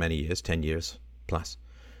 Now, after many years, 10 years plus,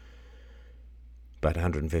 about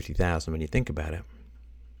 150,000 when you think about it,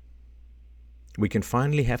 we can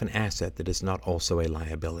finally have an asset that is not also a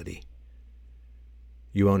liability.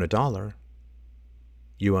 You own $1,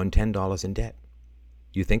 you own $10 in debt.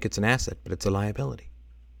 You think it's an asset, but it's a liability.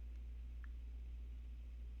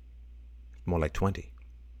 More like 20.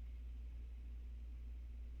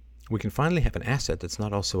 We can finally have an asset that's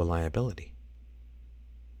not also a liability.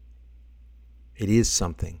 It is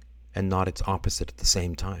something and not its opposite at the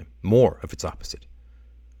same time. More of its opposite.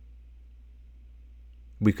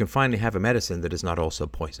 We can finally have a medicine that is not also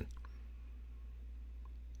poison.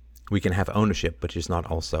 We can have ownership, which is not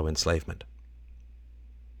also enslavement.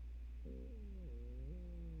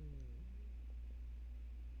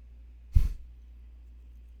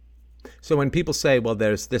 So when people say, well,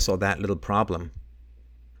 there's this or that little problem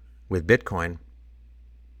with Bitcoin,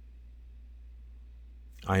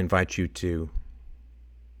 I invite you to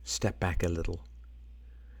step back a little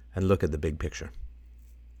and look at the big picture.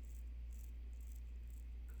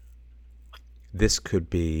 This could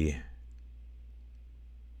be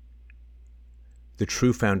the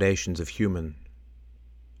true foundations of human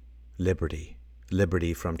liberty.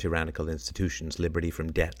 Liberty from tyrannical institutions, liberty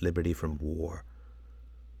from debt, liberty from war.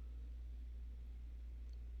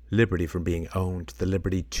 Liberty from being owned, the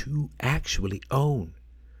liberty to actually own,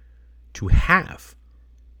 to have,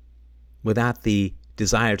 without the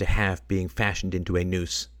desire to have being fashioned into a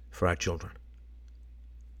noose for our children.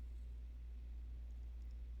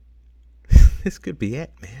 This could be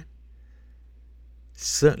it, man.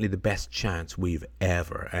 Certainly the best chance we've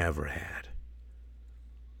ever had.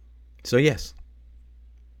 So yes,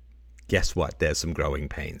 guess what? There's some growing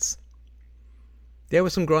pains. There were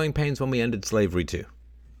some growing pains when we ended slavery too.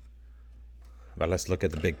 But let's look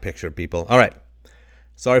at the big picture, people. All right.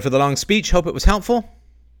 Sorry for the long speech. Hope it was helpful.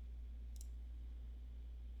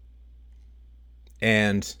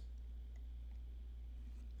 And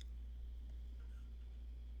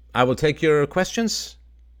I will take your questions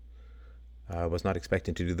I was not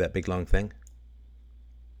expecting to do that big long thing.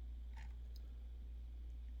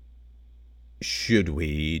 Should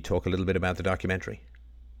we talk a little bit about the documentary?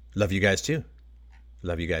 Love you guys too.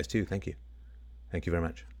 Love you guys too. Thank you. Thank you very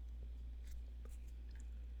much.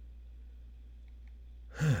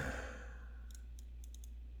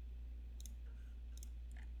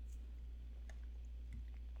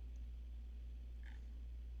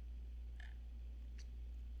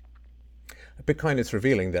 Bitcoin is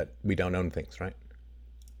revealing that we don't own things, right?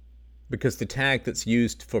 Because the tag that's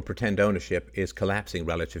used for pretend ownership is collapsing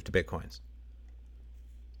relative to Bitcoins.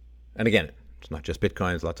 And again, it's not just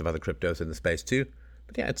Bitcoins, lots of other cryptos in the space too.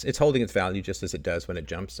 But yeah, it's holding its value just as it does when it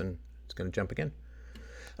jumps, and it's going to jump again.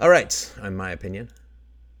 All right, in my opinion.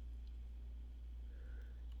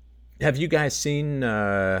 Have you guys seen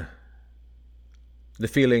The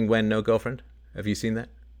Feeling When No Girlfriend? Have you seen that?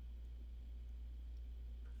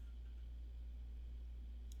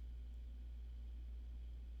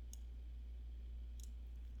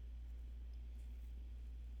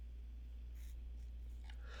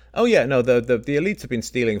 Oh yeah, no, the elites have been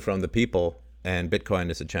stealing from the people, and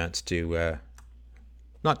Bitcoin is a chance to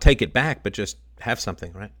not take it back, but just have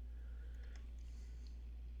something, right?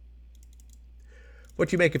 What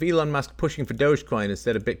do you make of Elon Musk pushing for Dogecoin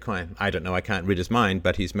instead of Bitcoin? I don't know, I can't read his mind,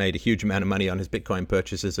 but he's made a huge amount of money on his Bitcoin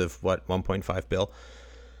purchases of, 1.5 bill.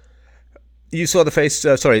 You saw the face,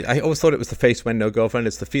 sorry, I always thought it was the face when no girlfriend.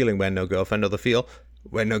 It's the feeling when no girlfriend, or the feel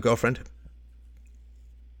when no girlfriend.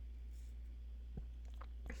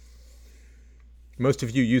 Most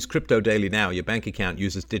of you use crypto daily now. Your bank account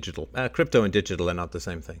uses digital. Crypto and digital are not the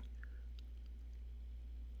same thing.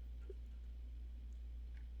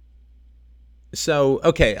 So,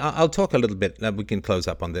 okay, I'll talk a little bit. We can close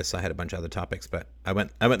up on this. I had a bunch of other topics, but I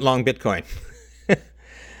went long Bitcoin.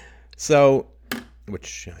 So,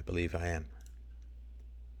 which I believe I am.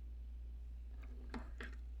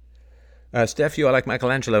 Steph, you are like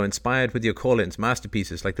Michelangelo, inspired with your call-ins,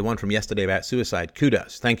 masterpieces like the one from yesterday about suicide.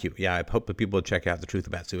 Kudos. Thank you. Yeah, I hope that people will check out the truth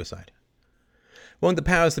about suicide. Won't the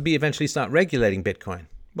powers that be eventually start regulating Bitcoin?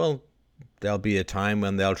 Well, there'll be a time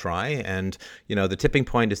when they'll try. And, the tipping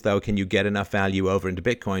point is, though, can you get enough value over into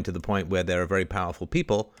Bitcoin to the point where there are very powerful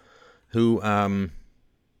people who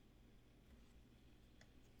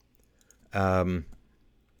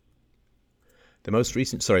The most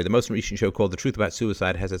recent show called The Truth About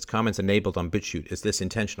Suicide has its comments enabled on BitChute. Is this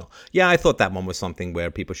intentional? Yeah, I thought that one was something where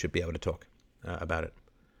people should be able to talk about it.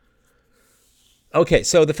 Okay,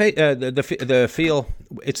 so the feel,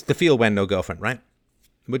 it's the feel when no girlfriend, right?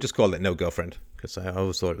 We'll just call it no girlfriend, because I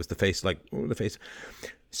always thought it was the face, the face.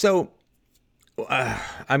 So,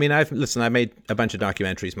 I made a bunch of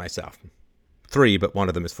documentaries myself. 3, but one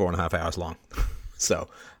of them is 4.5 hours long. So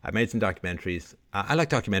I made some documentaries. I like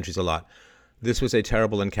documentaries a lot. This was a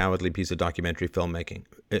terrible and cowardly piece of documentary filmmaking.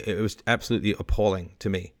 It was absolutely appalling to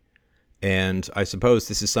me. And I suppose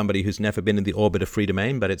this is somebody who's never been in the orbit of free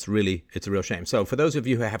domain, but it's a real shame. So for those of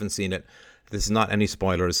you who haven't seen it, this is not any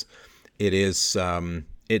spoilers. It is,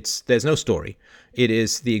 there's no story. It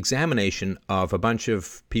is the examination of a bunch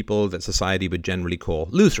of people that society would generally call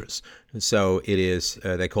losers. So it is,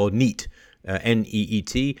 they're called NEET,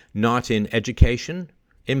 N-E-E-T, not in education,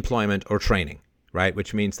 employment, or training. Right,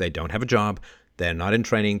 which means they don't have a job, they're not in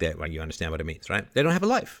training, you understand what it means, right? They don't have a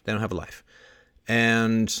life.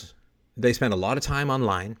 And they spend a lot of time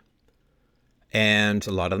online, and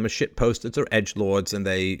a lot of them are shit posters or edgelords, and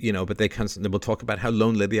but they constantly will talk about how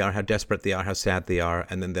lonely they are, how desperate they are, how sad they are,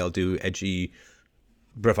 and then they'll do edgy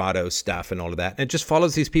bravado stuff and all of that. And it just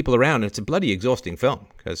follows these people around, and it's a bloody exhausting film,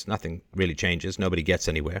 because nothing really changes, nobody gets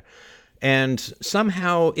anywhere. And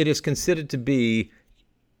somehow it is considered to be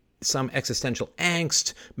some existential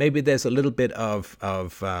angst. Maybe there's a little bit of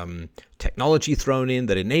technology thrown in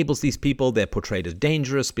that enables these people. They're portrayed as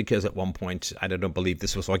dangerous because at one point, I don't believe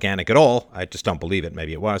this was organic at all. I just don't believe it.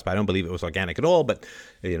 Maybe it was, but I don't believe it was organic at all. But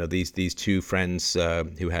these two friends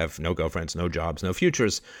who have no girlfriends, no jobs, no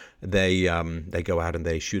futures, they go out and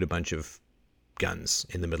they shoot a bunch of guns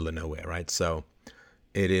in the middle of nowhere, right? So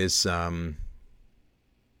it is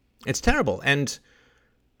it's terrible. And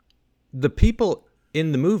the people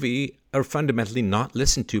in the movie are fundamentally not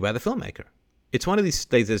listened to by the filmmaker. It's one of these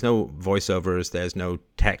days, there's no voiceovers, there's no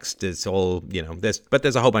text, it's all, but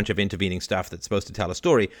there's a whole bunch of intervening stuff that's supposed to tell a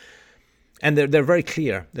story. And they're very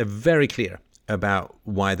clear. They're very clear about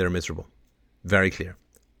why they're miserable. Very clear.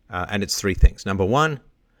 And it's 3 things. Number 1,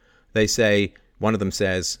 one of them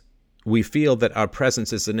says, we feel that our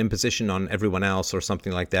presence is an imposition on everyone else or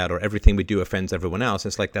something like that, or everything we do offends everyone else.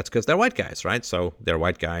 It's like, that's because they're white guys, right? So they're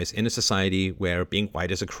white guys in a society where being white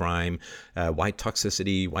is a crime, white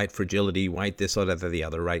toxicity, white fragility, white this or that or the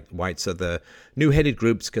other, right? Whites are the new-headed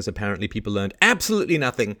groups because apparently people learned absolutely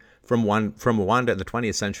nothing from Rwanda in the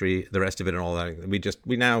 20th century, the rest of it and all that.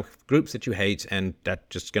 We now, groups that you hate, and that's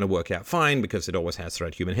just going to work out fine because it always has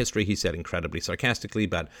throughout human history, he said incredibly sarcastically.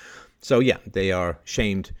 But so yeah, they are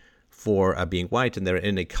shamed for being white, and they're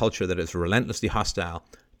in a culture that is relentlessly hostile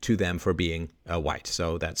to them for being white.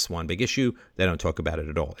 So that's one big issue. They don't talk about it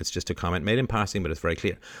at all. It's just a comment made in passing, but it's very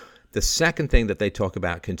clear. The second thing that they talk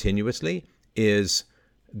about continuously is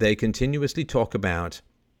they continuously talk about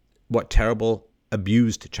what terrible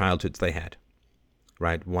abused childhoods they had,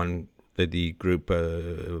 right? One of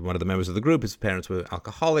the members of the group, his parents were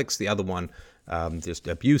alcoholics. The other one, just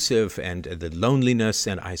abusive, and the loneliness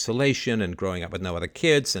and isolation and growing up with no other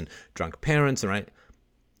kids and drunk parents, right?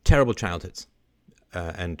 Terrible childhoods.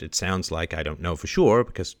 And it sounds like, I don't know for sure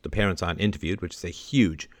because the parents aren't interviewed, which is a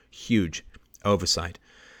huge, huge oversight.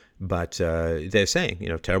 But they're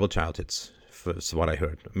saying, terrible childhoods, for what I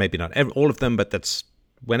heard. Maybe not all of them, but that's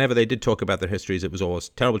whenever they did talk about their histories, it was always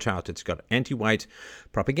terrible childhoods. Got anti-white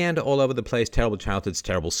propaganda all over the place, terrible childhoods,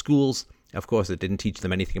 terrible schools. Of course, it didn't teach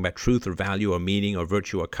them anything about truth or value or meaning or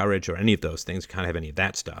virtue or courage or any of those things. You can't have any of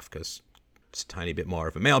that stuff because it's a tiny bit more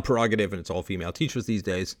of a male prerogative, and it's all female teachers these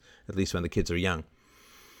days, at least when the kids are young.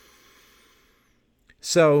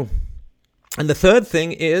 So, and the third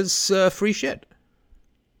thing is free shit.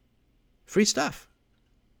 Free stuff.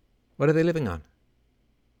 What are they living on?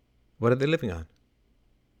 What are they living on?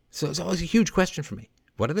 So it's always a huge question for me.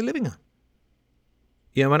 What are they living on?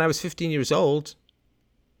 When I was 15 years old,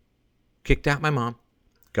 kicked out my mom,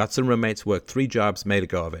 got some roommates, worked 3 jobs, made a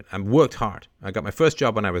go of it. I worked hard. I got my first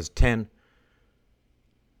job when I was 10.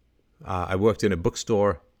 I worked in a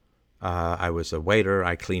bookstore. I was a waiter.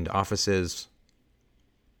 I cleaned offices.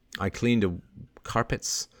 I cleaned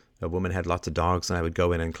carpets. A woman had lots of dogs, and I would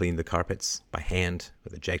go in and clean the carpets by hand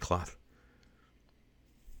with a J-cloth.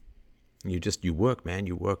 You work, man.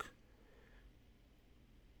 You work.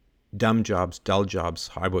 Dumb jobs, dull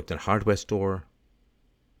jobs. I worked in a hardware store.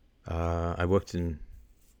 I worked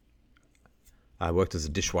as a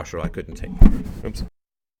dishwasher. I couldn't take. Oops.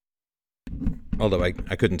 Although I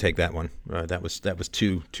couldn't take that one. That was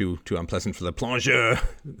too unpleasant for the plongeur,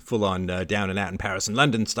 full on down and out in Paris and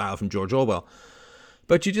London style from George Orwell.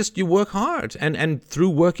 But you work hard, and through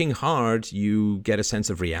working hard, you get a sense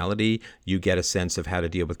of reality. You get a sense of how to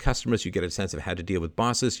deal with customers. You get a sense of how to deal with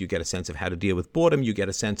bosses. You get a sense of how to deal with boredom. You get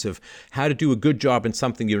a sense of how to do a good job in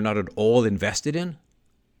something you're not at all invested in.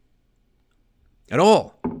 At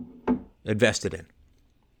all invested in.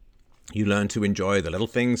 You learn to enjoy the little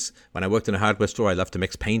things. When I worked in a hardware store, I loved to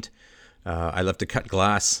mix paint. I loved to cut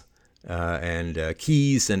glass. And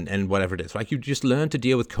keys and whatever it is. Like, you just learn to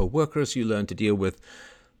deal with coworkers. You learn to deal with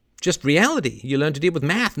just reality. You learn to deal with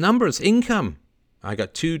math, numbers, income. I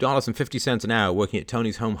got $2.50 an hour working at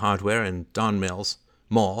Tony's Home Hardware in Don Mills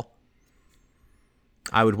Mall.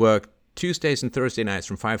 I would work Tuesdays and Thursday nights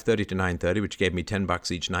from 5:30 to 9:30, which gave me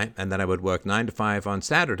 $10 each night. And then I would work 9 to 5 on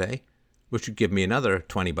Saturday, which would give me another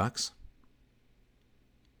 $20.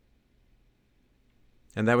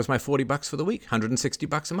 And that was my $40 for the week,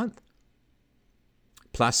 $160 a month.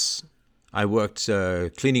 Plus, I worked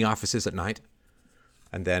cleaning offices at night,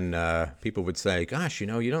 and then people would say, "Gosh, you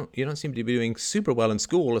don't seem to be doing super well in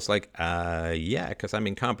school." It's like, yeah, because I'm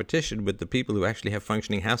in competition with the people who actually have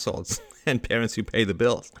functioning households and parents who pay the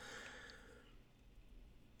bills.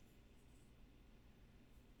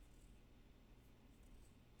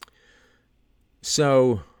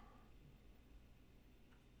 So,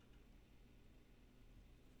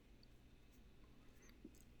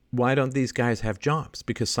 why don't these guys have jobs?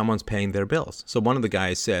 Because someone's paying their bills. So one of the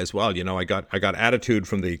guys says, well, I got attitude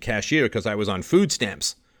from the cashier because I was on food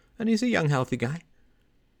stamps. And he's a young, healthy guy.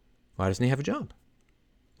 Why doesn't he have a job?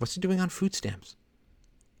 What's he doing on food stamps?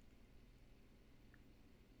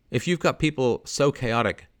 If you've got people so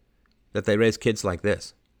chaotic that they raise kids like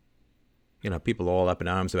this, people all up in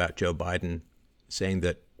arms about Joe Biden saying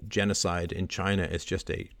that genocide in China is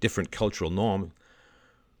just a different cultural norm.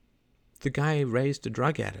 The guy raised a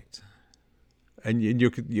drug addict. And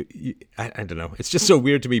I don't know. It's just so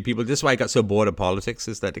weird to me. This is why I got so bored of politics,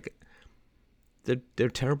 is that they're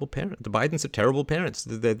terrible parents. The Bidens are terrible parents.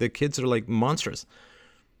 The kids are like monsters.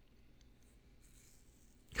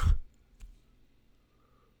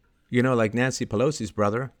 Like Nancy Pelosi's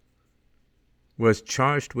brother was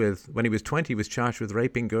charged with, when he was 20, was charged with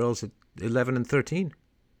raping girls at 11 and 13.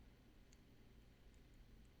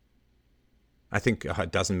 I think a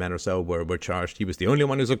dozen men or so were charged. He was the only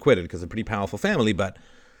one who was acquitted because it's a pretty powerful family. But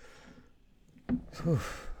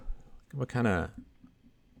what kind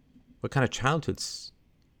of childhoods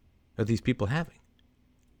are these people having?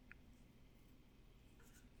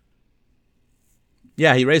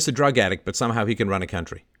 Yeah, he raised a drug addict, but somehow he can run a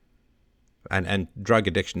country. And drug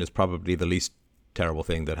addiction is probably the least terrible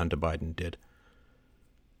thing that Hunter Biden did.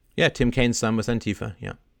 Yeah, Tim Kaine's son was Antifa.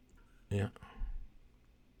 Yeah.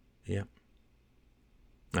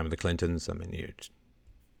 I mean, the Clintons, you're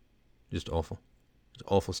just awful. It's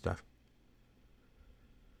awful stuff.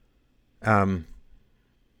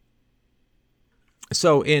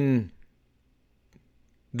 So in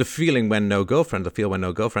the Feel When No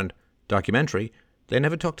Girlfriend documentary, they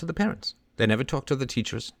never talk to the parents. They never talk to the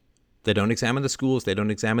teachers. They don't examine the schools. They don't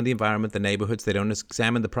examine the environment, the neighborhoods. They don't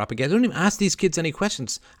examine the propaganda. They don't even ask these kids any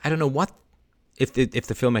questions. I don't know what, if the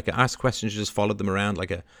filmmaker asked questions, you just followed them around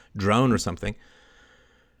like a drone or something.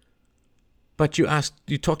 But you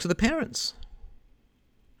talk to the parents.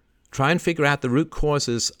 Try and figure out the root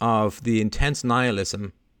causes of the intense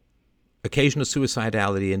nihilism, occasional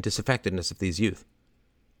suicidality, and disaffectedness of these youth.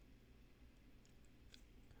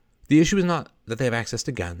 The issue is not that they have access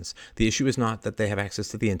to guns. The issue is not that they have access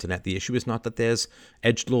to the internet. The issue is not that there's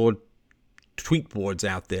edgelord tweet boards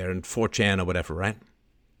out there and 4chan or whatever, right?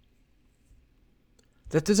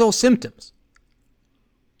 That there's all symptoms.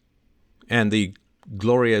 And the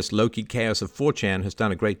glorious low-key chaos of 4chan has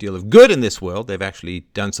done a great deal of good in this world. They've actually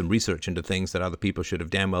done some research into things that other people should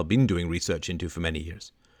have damn well been doing research into for many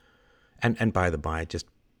years. And by the by, just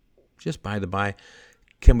by the by,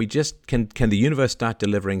 can the universe start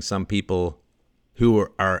delivering some people who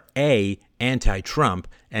are A, anti-Trump,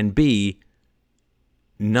 and B,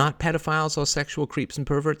 not pedophiles or sexual creeps and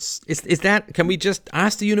perverts? Can we just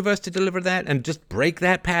ask the universe to deliver that and just break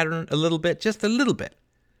that pattern a little bit? Just a little bit.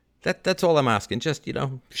 That's all I'm asking. Just,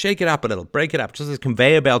 shake it up a little, break it up. Just as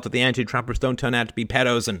conveyor belt that the anti-Trumpers don't turn out to be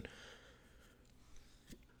pedos and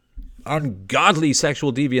ungodly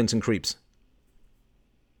sexual deviants and creeps.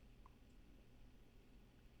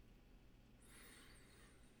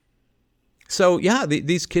 So, yeah,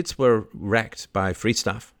 these kids were wrecked by free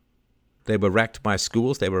stuff. They were wrecked by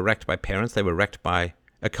schools. They were wrecked by parents. They were wrecked by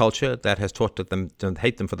a culture that has taught them to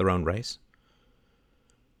hate them for their own race.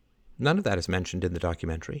 None of that is mentioned in the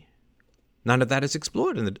documentary. None of that is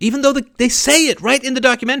explored even though they say it right in the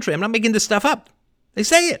documentary. I'm not making this stuff up. They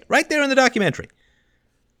say it right there in the documentary.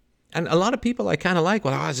 And a lot of people I kind of like,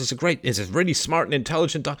 this is really smart and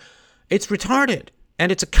intelligent. It's retarded.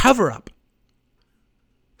 And it's a cover-up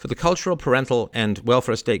for the cultural, parental, and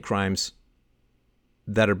welfare state crimes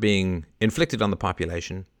that are being inflicted on the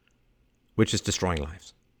population, which is destroying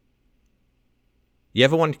lives. You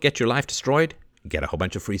ever want to get your life destroyed? Get a whole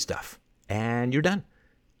bunch of free stuff. And you're done.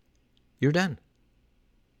 You're done.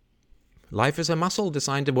 Life is a muscle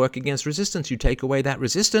designed to work against resistance. You take away that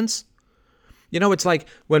resistance. It's like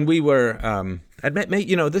when we were,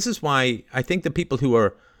 this is why I think the people who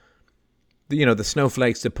are, the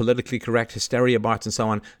snowflakes, the politically correct hysteria bots and so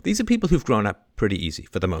on, these are people who've grown up pretty easy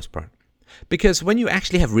for the most part. Because when you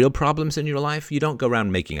actually have real problems in your life, you don't go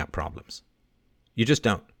around making up problems. You just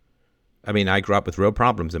don't. I grew up with real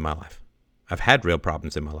problems in my life. I've had real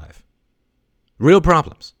problems in my life. Real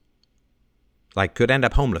problems. Like could end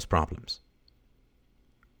up homeless problems.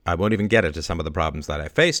 I won't even get into some of the problems that I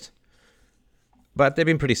faced, but they've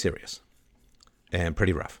been pretty serious and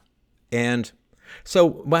pretty rough. And so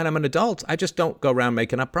when I'm an adult, I just don't go around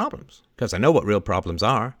making up problems because I know what real problems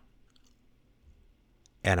are.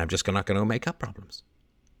 And I'm just not going to make up problems.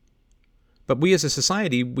 But we as a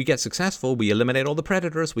society, we get successful. We eliminate all the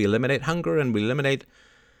predators. We eliminate hunger and we eliminate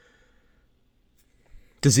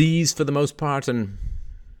disease for the most part and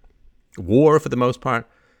war for the most part.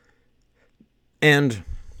 And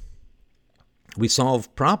we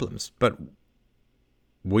solve problems. But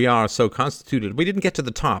we are so constituted. We didn't get to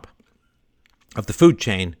the top of the food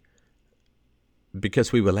chain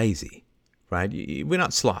because we were lazy, right? We're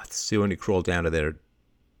not sloths who only crawl down to their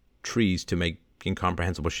trees to make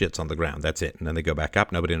incomprehensible shits on the ground. That's it. And then they go back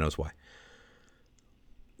up. Nobody knows why.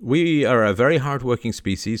 We are a very hardworking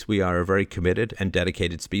species. We are a very committed and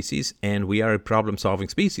dedicated species. And we are a problem-solving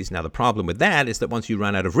species. Now, the problem with that is that once you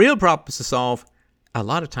run out of real problems to solve, a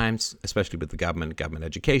lot of times, especially with the government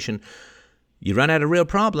education, you run out of real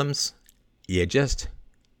problems, you just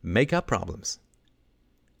make up problems.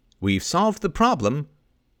 We've solved the problem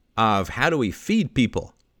of how do we feed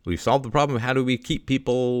people. We've solved the problem of how do we keep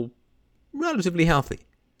people relatively healthy.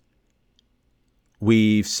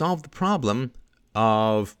 We've solved the problem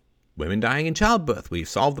of women dying in childbirth. We've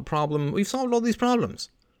solved all these problems.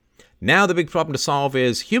 Now the big problem to solve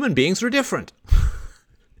is human beings are different.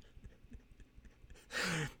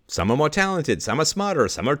 Some are more talented, some are smarter,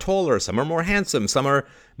 some are taller, some are more handsome, some are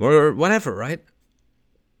more whatever, right?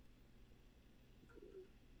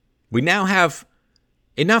 We now have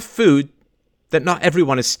enough food that not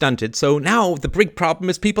everyone is stunted, so now the big problem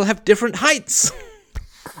is people have different heights.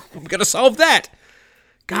 We've got to solve that.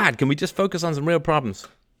 God, can we just focus on some real problems?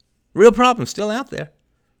 Real problems still out there.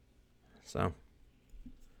 So,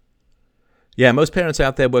 yeah, most parents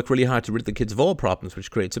out there work really hard to rid the kids of all problems,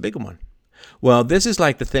 which creates a bigger one. Well, this is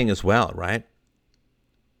like the thing as well, right?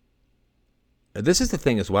 This is the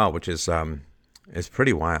thing as well, which is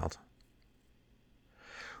pretty wild.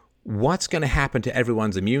 What's going to happen to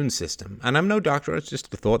everyone's immune system? And I'm no doctor, it's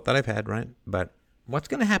just the thought that I've had, right? But what's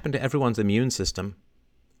going to happen to everyone's immune system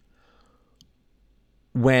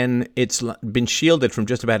when it's been shielded from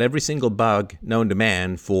just about every single bug known to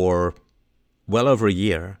man for well over a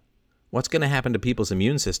year? What's going to happen to people's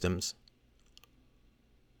immune systems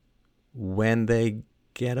when they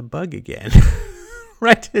get a bug again?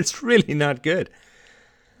 Right? It's really not good.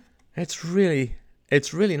 It's really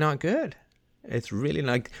not good. It's really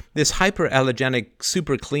like this hyperallergenic,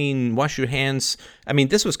 super clean, wash your hands. I mean,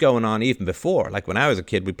 this was going on even before. Like when I was a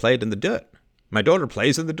kid, we played in the dirt. My daughter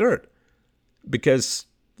plays in the dirt because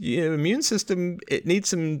your immune system, it needs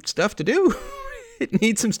some stuff to do. It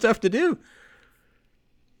needs some stuff to do.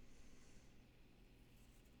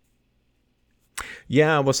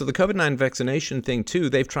 Yeah, well, so the COVID-19 vaccination thing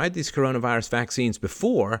too, they've tried these coronavirus vaccines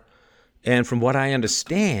before. And from what I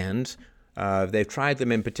understand, they've tried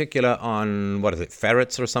them in particular on,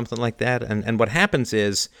 ferrets or something like that. And what happens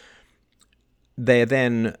is they're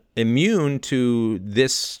then immune to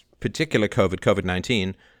this particular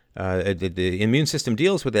COVID-19. The immune system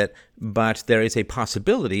deals with it, but there is a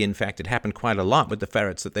possibility, in fact, it happened quite a lot with the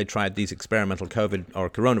ferrets that they tried these experimental COVID or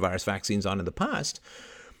coronavirus vaccines on in the past,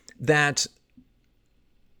 that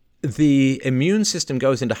the immune system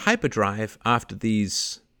goes into hyperdrive after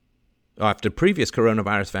previous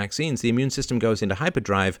coronavirus vaccines. The immune system goes into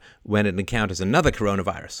hyperdrive when it encounters another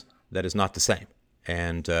coronavirus that is not the same.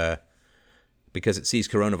 And because it sees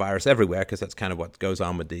coronavirus everywhere, because that's kind of what goes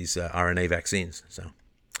on with these RNA vaccines. So,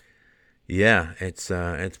 yeah, it's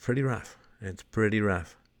pretty rough. It's pretty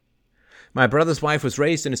rough. My brother's wife was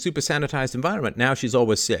raised in a super sanitized environment. Now she's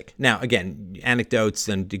always sick. Now, again, anecdotes,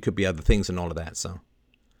 and it could be other things and all of that, so.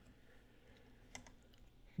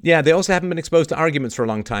 Yeah, they also haven't been exposed to arguments for a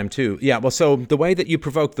long time, too. Yeah, well, so the way that you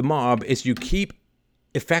provoke the mob is you keep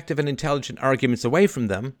effective and intelligent arguments away from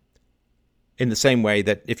them, in the same way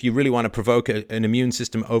that if you really want to provoke an immune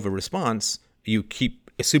system over response, you keep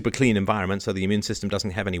a super clean environment so the immune system doesn't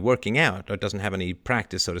have any working out or doesn't have any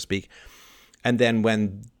practice, so to speak. And then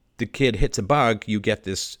when the kid hits a bug, you get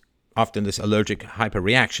often this allergic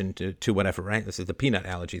hyperreaction to whatever, right? This is the peanut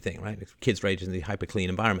allergy thing, right? Kids raised in the hyper clean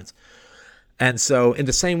environments. And so in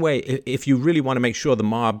the same way, if you really want to make sure the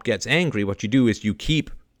mob gets angry, what you do is you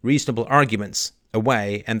keep reasonable arguments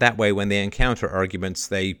away, and that way when they encounter arguments,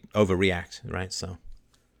 they overreact, right? So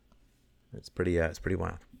it's pretty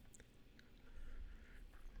wild.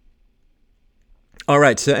 All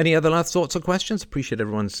right, so any other last thoughts or questions? Appreciate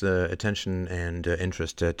everyone's attention and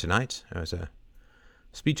interest tonight. It was a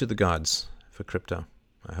speech of the gods for crypto.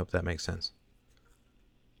 I hope that makes sense.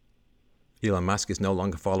 Elon Musk is no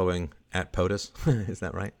longer following at POTUS. Is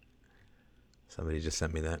that right? Somebody just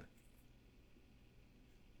sent me that.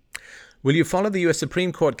 Will you follow the U.S.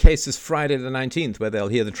 Supreme Court case this Friday the 19th, where they'll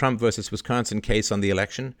hear the Trump versus Wisconsin case on the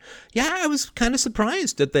election? Yeah, I was kind of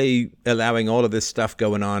surprised that they allowing all of this stuff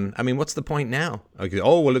going on. I mean, what's the point now? Okay,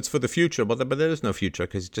 well, it's for the future. But there is no future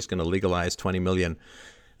because it's just going to legalize 20 million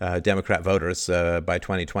Democrat voters by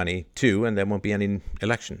 2022, and there won't be any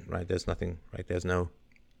election, right? There's nothing, right? There's nothing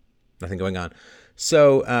going on.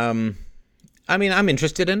 So, I mean, I'm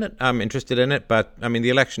interested in it. But, I mean, the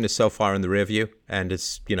election is so far in the rear view, and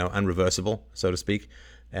it's, unreversible, so to speak.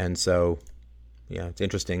 And so, yeah, it's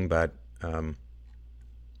interesting. But,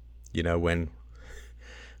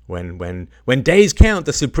 when days count,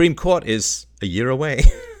 the Supreme Court is a year away.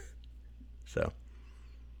 So,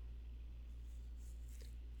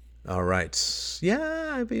 all right.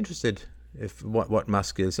 Yeah, I'd be interested. If what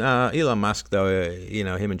Musk is. Elon Musk, though,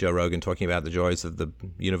 him and Joe Rogan talking about the joys of the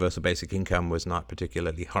universal basic income was not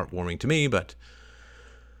particularly heartwarming to me, but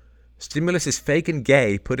stimulus is fake and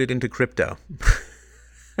gay, put it into crypto.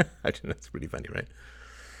 I think that's pretty funny, right?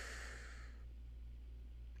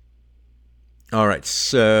 All right,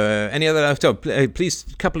 so any other, please,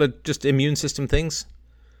 a couple of just immune system things.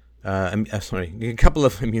 A couple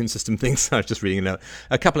of immune system things. I was just reading a note.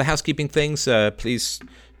 A couple of housekeeping things. Please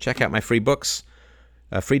check out my free books.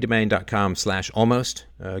 freedomain.com/almost.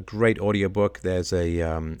 Great audiobook. There's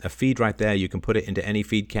a feed right there. You can put it into any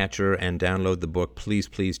feed catcher and download the book. Please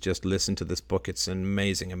just listen to this book. It's an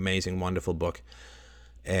amazing, amazing, wonderful book.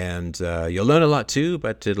 And you'll learn a lot too,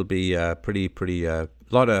 but it'll be a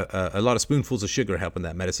lot of spoonfuls of sugar helping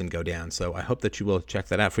that medicine go down. So I hope that you will check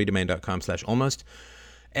that out. freedomain.com/almost.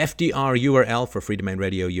 FDR URL for Free Domain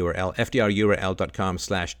Radio URL,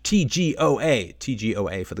 fdrurl.com/TGOA,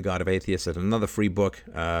 TGOA for the God of Atheists. It's another free book.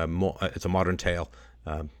 It's a modern tale,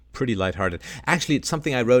 pretty lighthearted. Actually, it's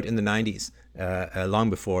something I wrote in the 90s, long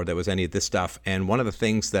before there was any of this stuff. And one of the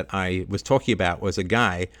things that I was talking about was a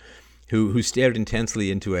guy who stared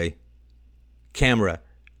intensely into a camera,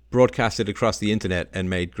 broadcasted across the internet, and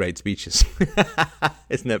made great speeches.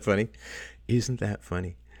 Isn't that funny? Isn't that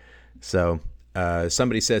funny? So...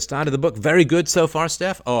 somebody says, start of the book, very good so far,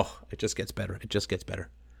 Steph. Oh, it just gets better. It just gets better.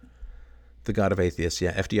 The God of Atheists,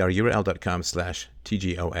 yeah,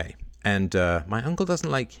 fdrurl.com/TGOA. And my uncle doesn't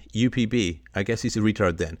like UPB. I guess he's a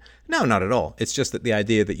retard then. No, not at all. It's just that the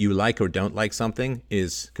idea that you like or don't like something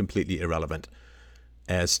is completely irrelevant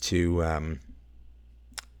as to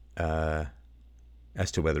whether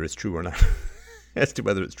it's true or not. As to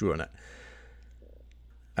whether it's true or not.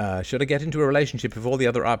 Should I get into a relationship if all the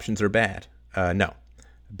other options are bad? No,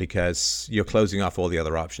 because you're closing off all the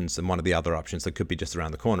other options, and one of the other options that could be just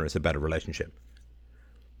around the corner is a better relationship.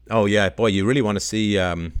 Oh yeah, boy, you really want to see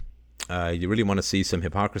some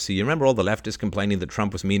hypocrisy. You remember all the leftists complaining that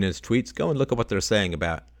Trump was mean in his tweets? Go and look at what they're saying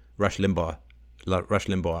about Rush Limbaugh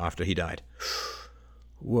after he died.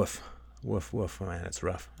 Woof, woof, woof. Man, it's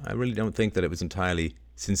rough. I really don't think that it was entirely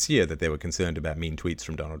sincere that they were concerned about mean tweets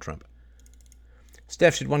from Donald Trump.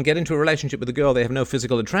 Steph, should one get into a relationship with a girl they have no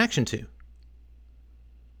physical attraction to?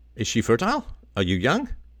 Is she fertile? Are you young?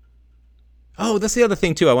 Oh, that's the other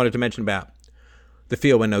thing, too, I wanted to mention about the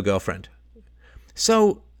feel when no girlfriend.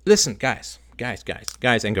 So, listen, guys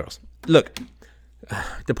and girls. Look,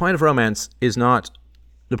 the point of romance is not...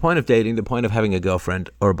 The point of dating, the point of having a girlfriend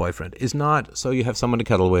or a boyfriend is not so you have someone to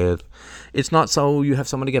cuddle with. It's not so you have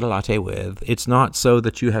someone to get a latte with. It's not so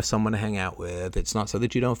that you have someone to hang out with. It's not so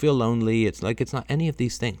that you don't feel lonely. It's not any of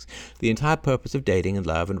these things. The entire purpose of dating and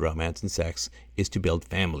love and romance and sex is to build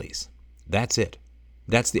families. That's it.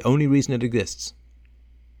 That's the only reason it exists.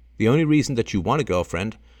 The only reason that you want a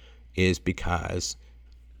girlfriend is because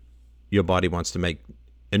your body wants to make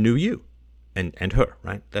a new you. And her,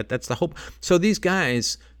 right? That's the hope. So these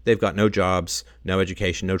guys, they've got no jobs, no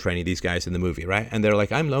education, no training, these guys in the movie, right? And they're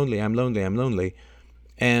like, I'm lonely.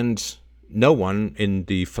 And no one in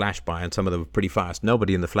the flash buy, and some of them were pretty fast,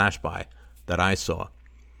 nobody in the flash buy that I saw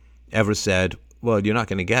ever said, well, you're not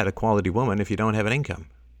going to get a quality woman if you don't have an income.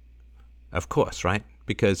 Of course, right?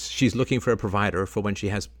 Because she's looking for a provider for when she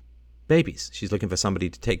has babies. She's looking for somebody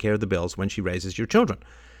to take care of the bills when she raises your children.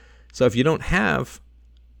 So if you don't have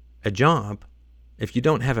a job, if you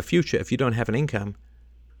don't have a future, if you don't have an income,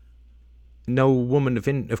 no woman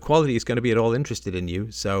of quality is going to be at all interested in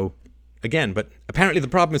you. So, again, but apparently the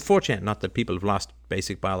problem is 4chan, not that people have lost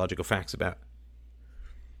basic biological facts about.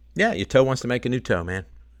 Yeah, your toe wants to make a new toe, man.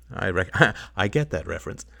 I get that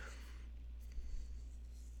reference.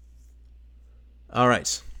 All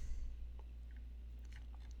right.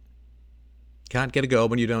 Can't get a girl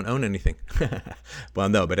when you don't own anything. Well,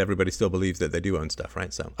 no, but everybody still believes that they do own stuff,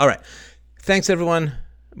 right? So, all right. Thanks, everyone.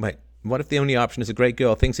 Wait, what if the only option is a great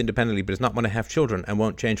girl, thinks independently, but does not want to have children and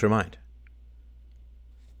won't change her mind?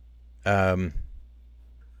 Well,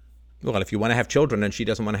 if you want to have children and she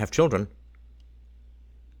doesn't want to have children,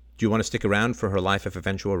 do you want to stick around for her life of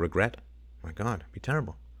eventual regret? My God, it'd be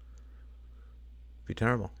terrible. It'd be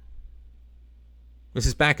terrible. This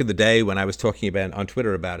is back in the day when I was talking about on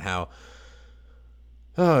Twitter about how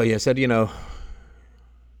said,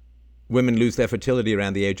 women lose their fertility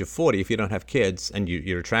around the age of 40 if you don't have kids, and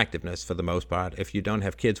your attractiveness for the most part. If you don't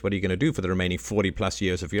have kids, what are you going to do for the remaining 40 plus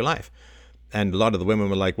years of your life? And a lot of the women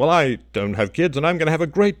were like, well, I don't have kids and I'm going to have a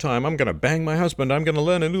great time. I'm going to bang my husband. I'm going to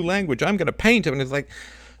learn a new language. I'm going to paint him. And it's like,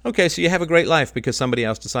 okay, so you have a great life because somebody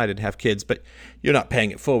else decided to have kids, but you're not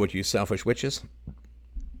paying it forward, you selfish witches.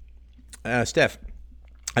 Steph,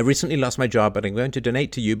 I recently lost my job, but I'm going to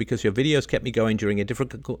donate to you because your videos kept me going during a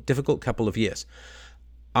difficult couple of years.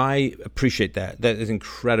 I appreciate that. That is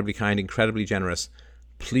incredibly kind, incredibly generous.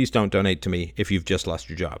 Please don't donate to me if you've just lost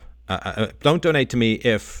your job. Don't donate to me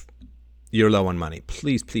if you're low on money.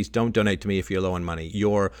 Please don't donate to me if you're low on money.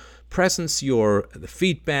 Your presence, your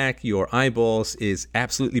feedback, your eyeballs is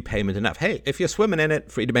absolutely payment enough. Hey, if you're swimming in it,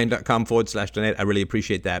 freedomain.com/donate. I really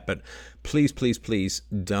appreciate that. But please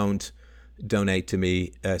don't donate to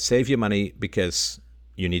me. Save your money because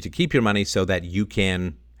you need to keep your money so that you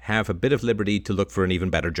can have a bit of liberty to look for an even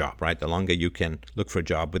better job, right? The longer you can look for a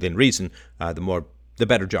job within reason, the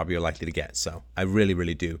better job you're likely to get. So I really,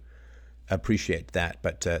 really do appreciate that.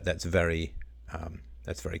 But that's very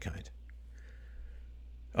kind.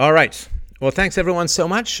 All right. Well, thanks everyone so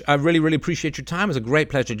much. I really, really appreciate your time. It was a great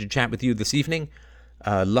pleasure to chat with you this evening.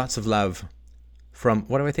 Lots of love from,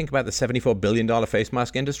 what do I think about the $74 billion face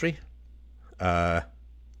mask industry?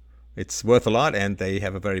 It's worth a lot, and they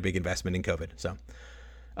have a very big investment in COVID. So,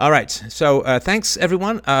 all right. So thanks,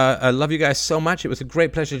 everyone. I love you guys so much. It was a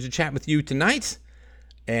great pleasure to chat with you tonight.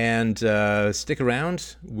 And stick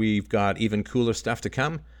around. We've got even cooler stuff to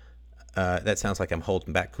come. That sounds like I'm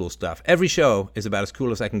holding back cool stuff. Every show is about as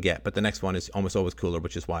cool as I can get, but the next one is almost always cooler,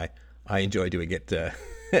 which is why I enjoy doing it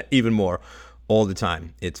even more all the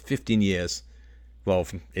time. It's 15 years. Well,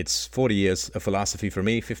 it's 40 years of philosophy for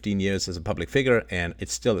me, 15 years as a public figure, and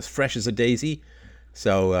it's still as fresh as a daisy.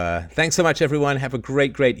 So thanks so much, everyone. Have a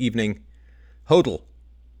great, great evening. Hodl,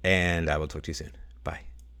 and I will talk to you soon.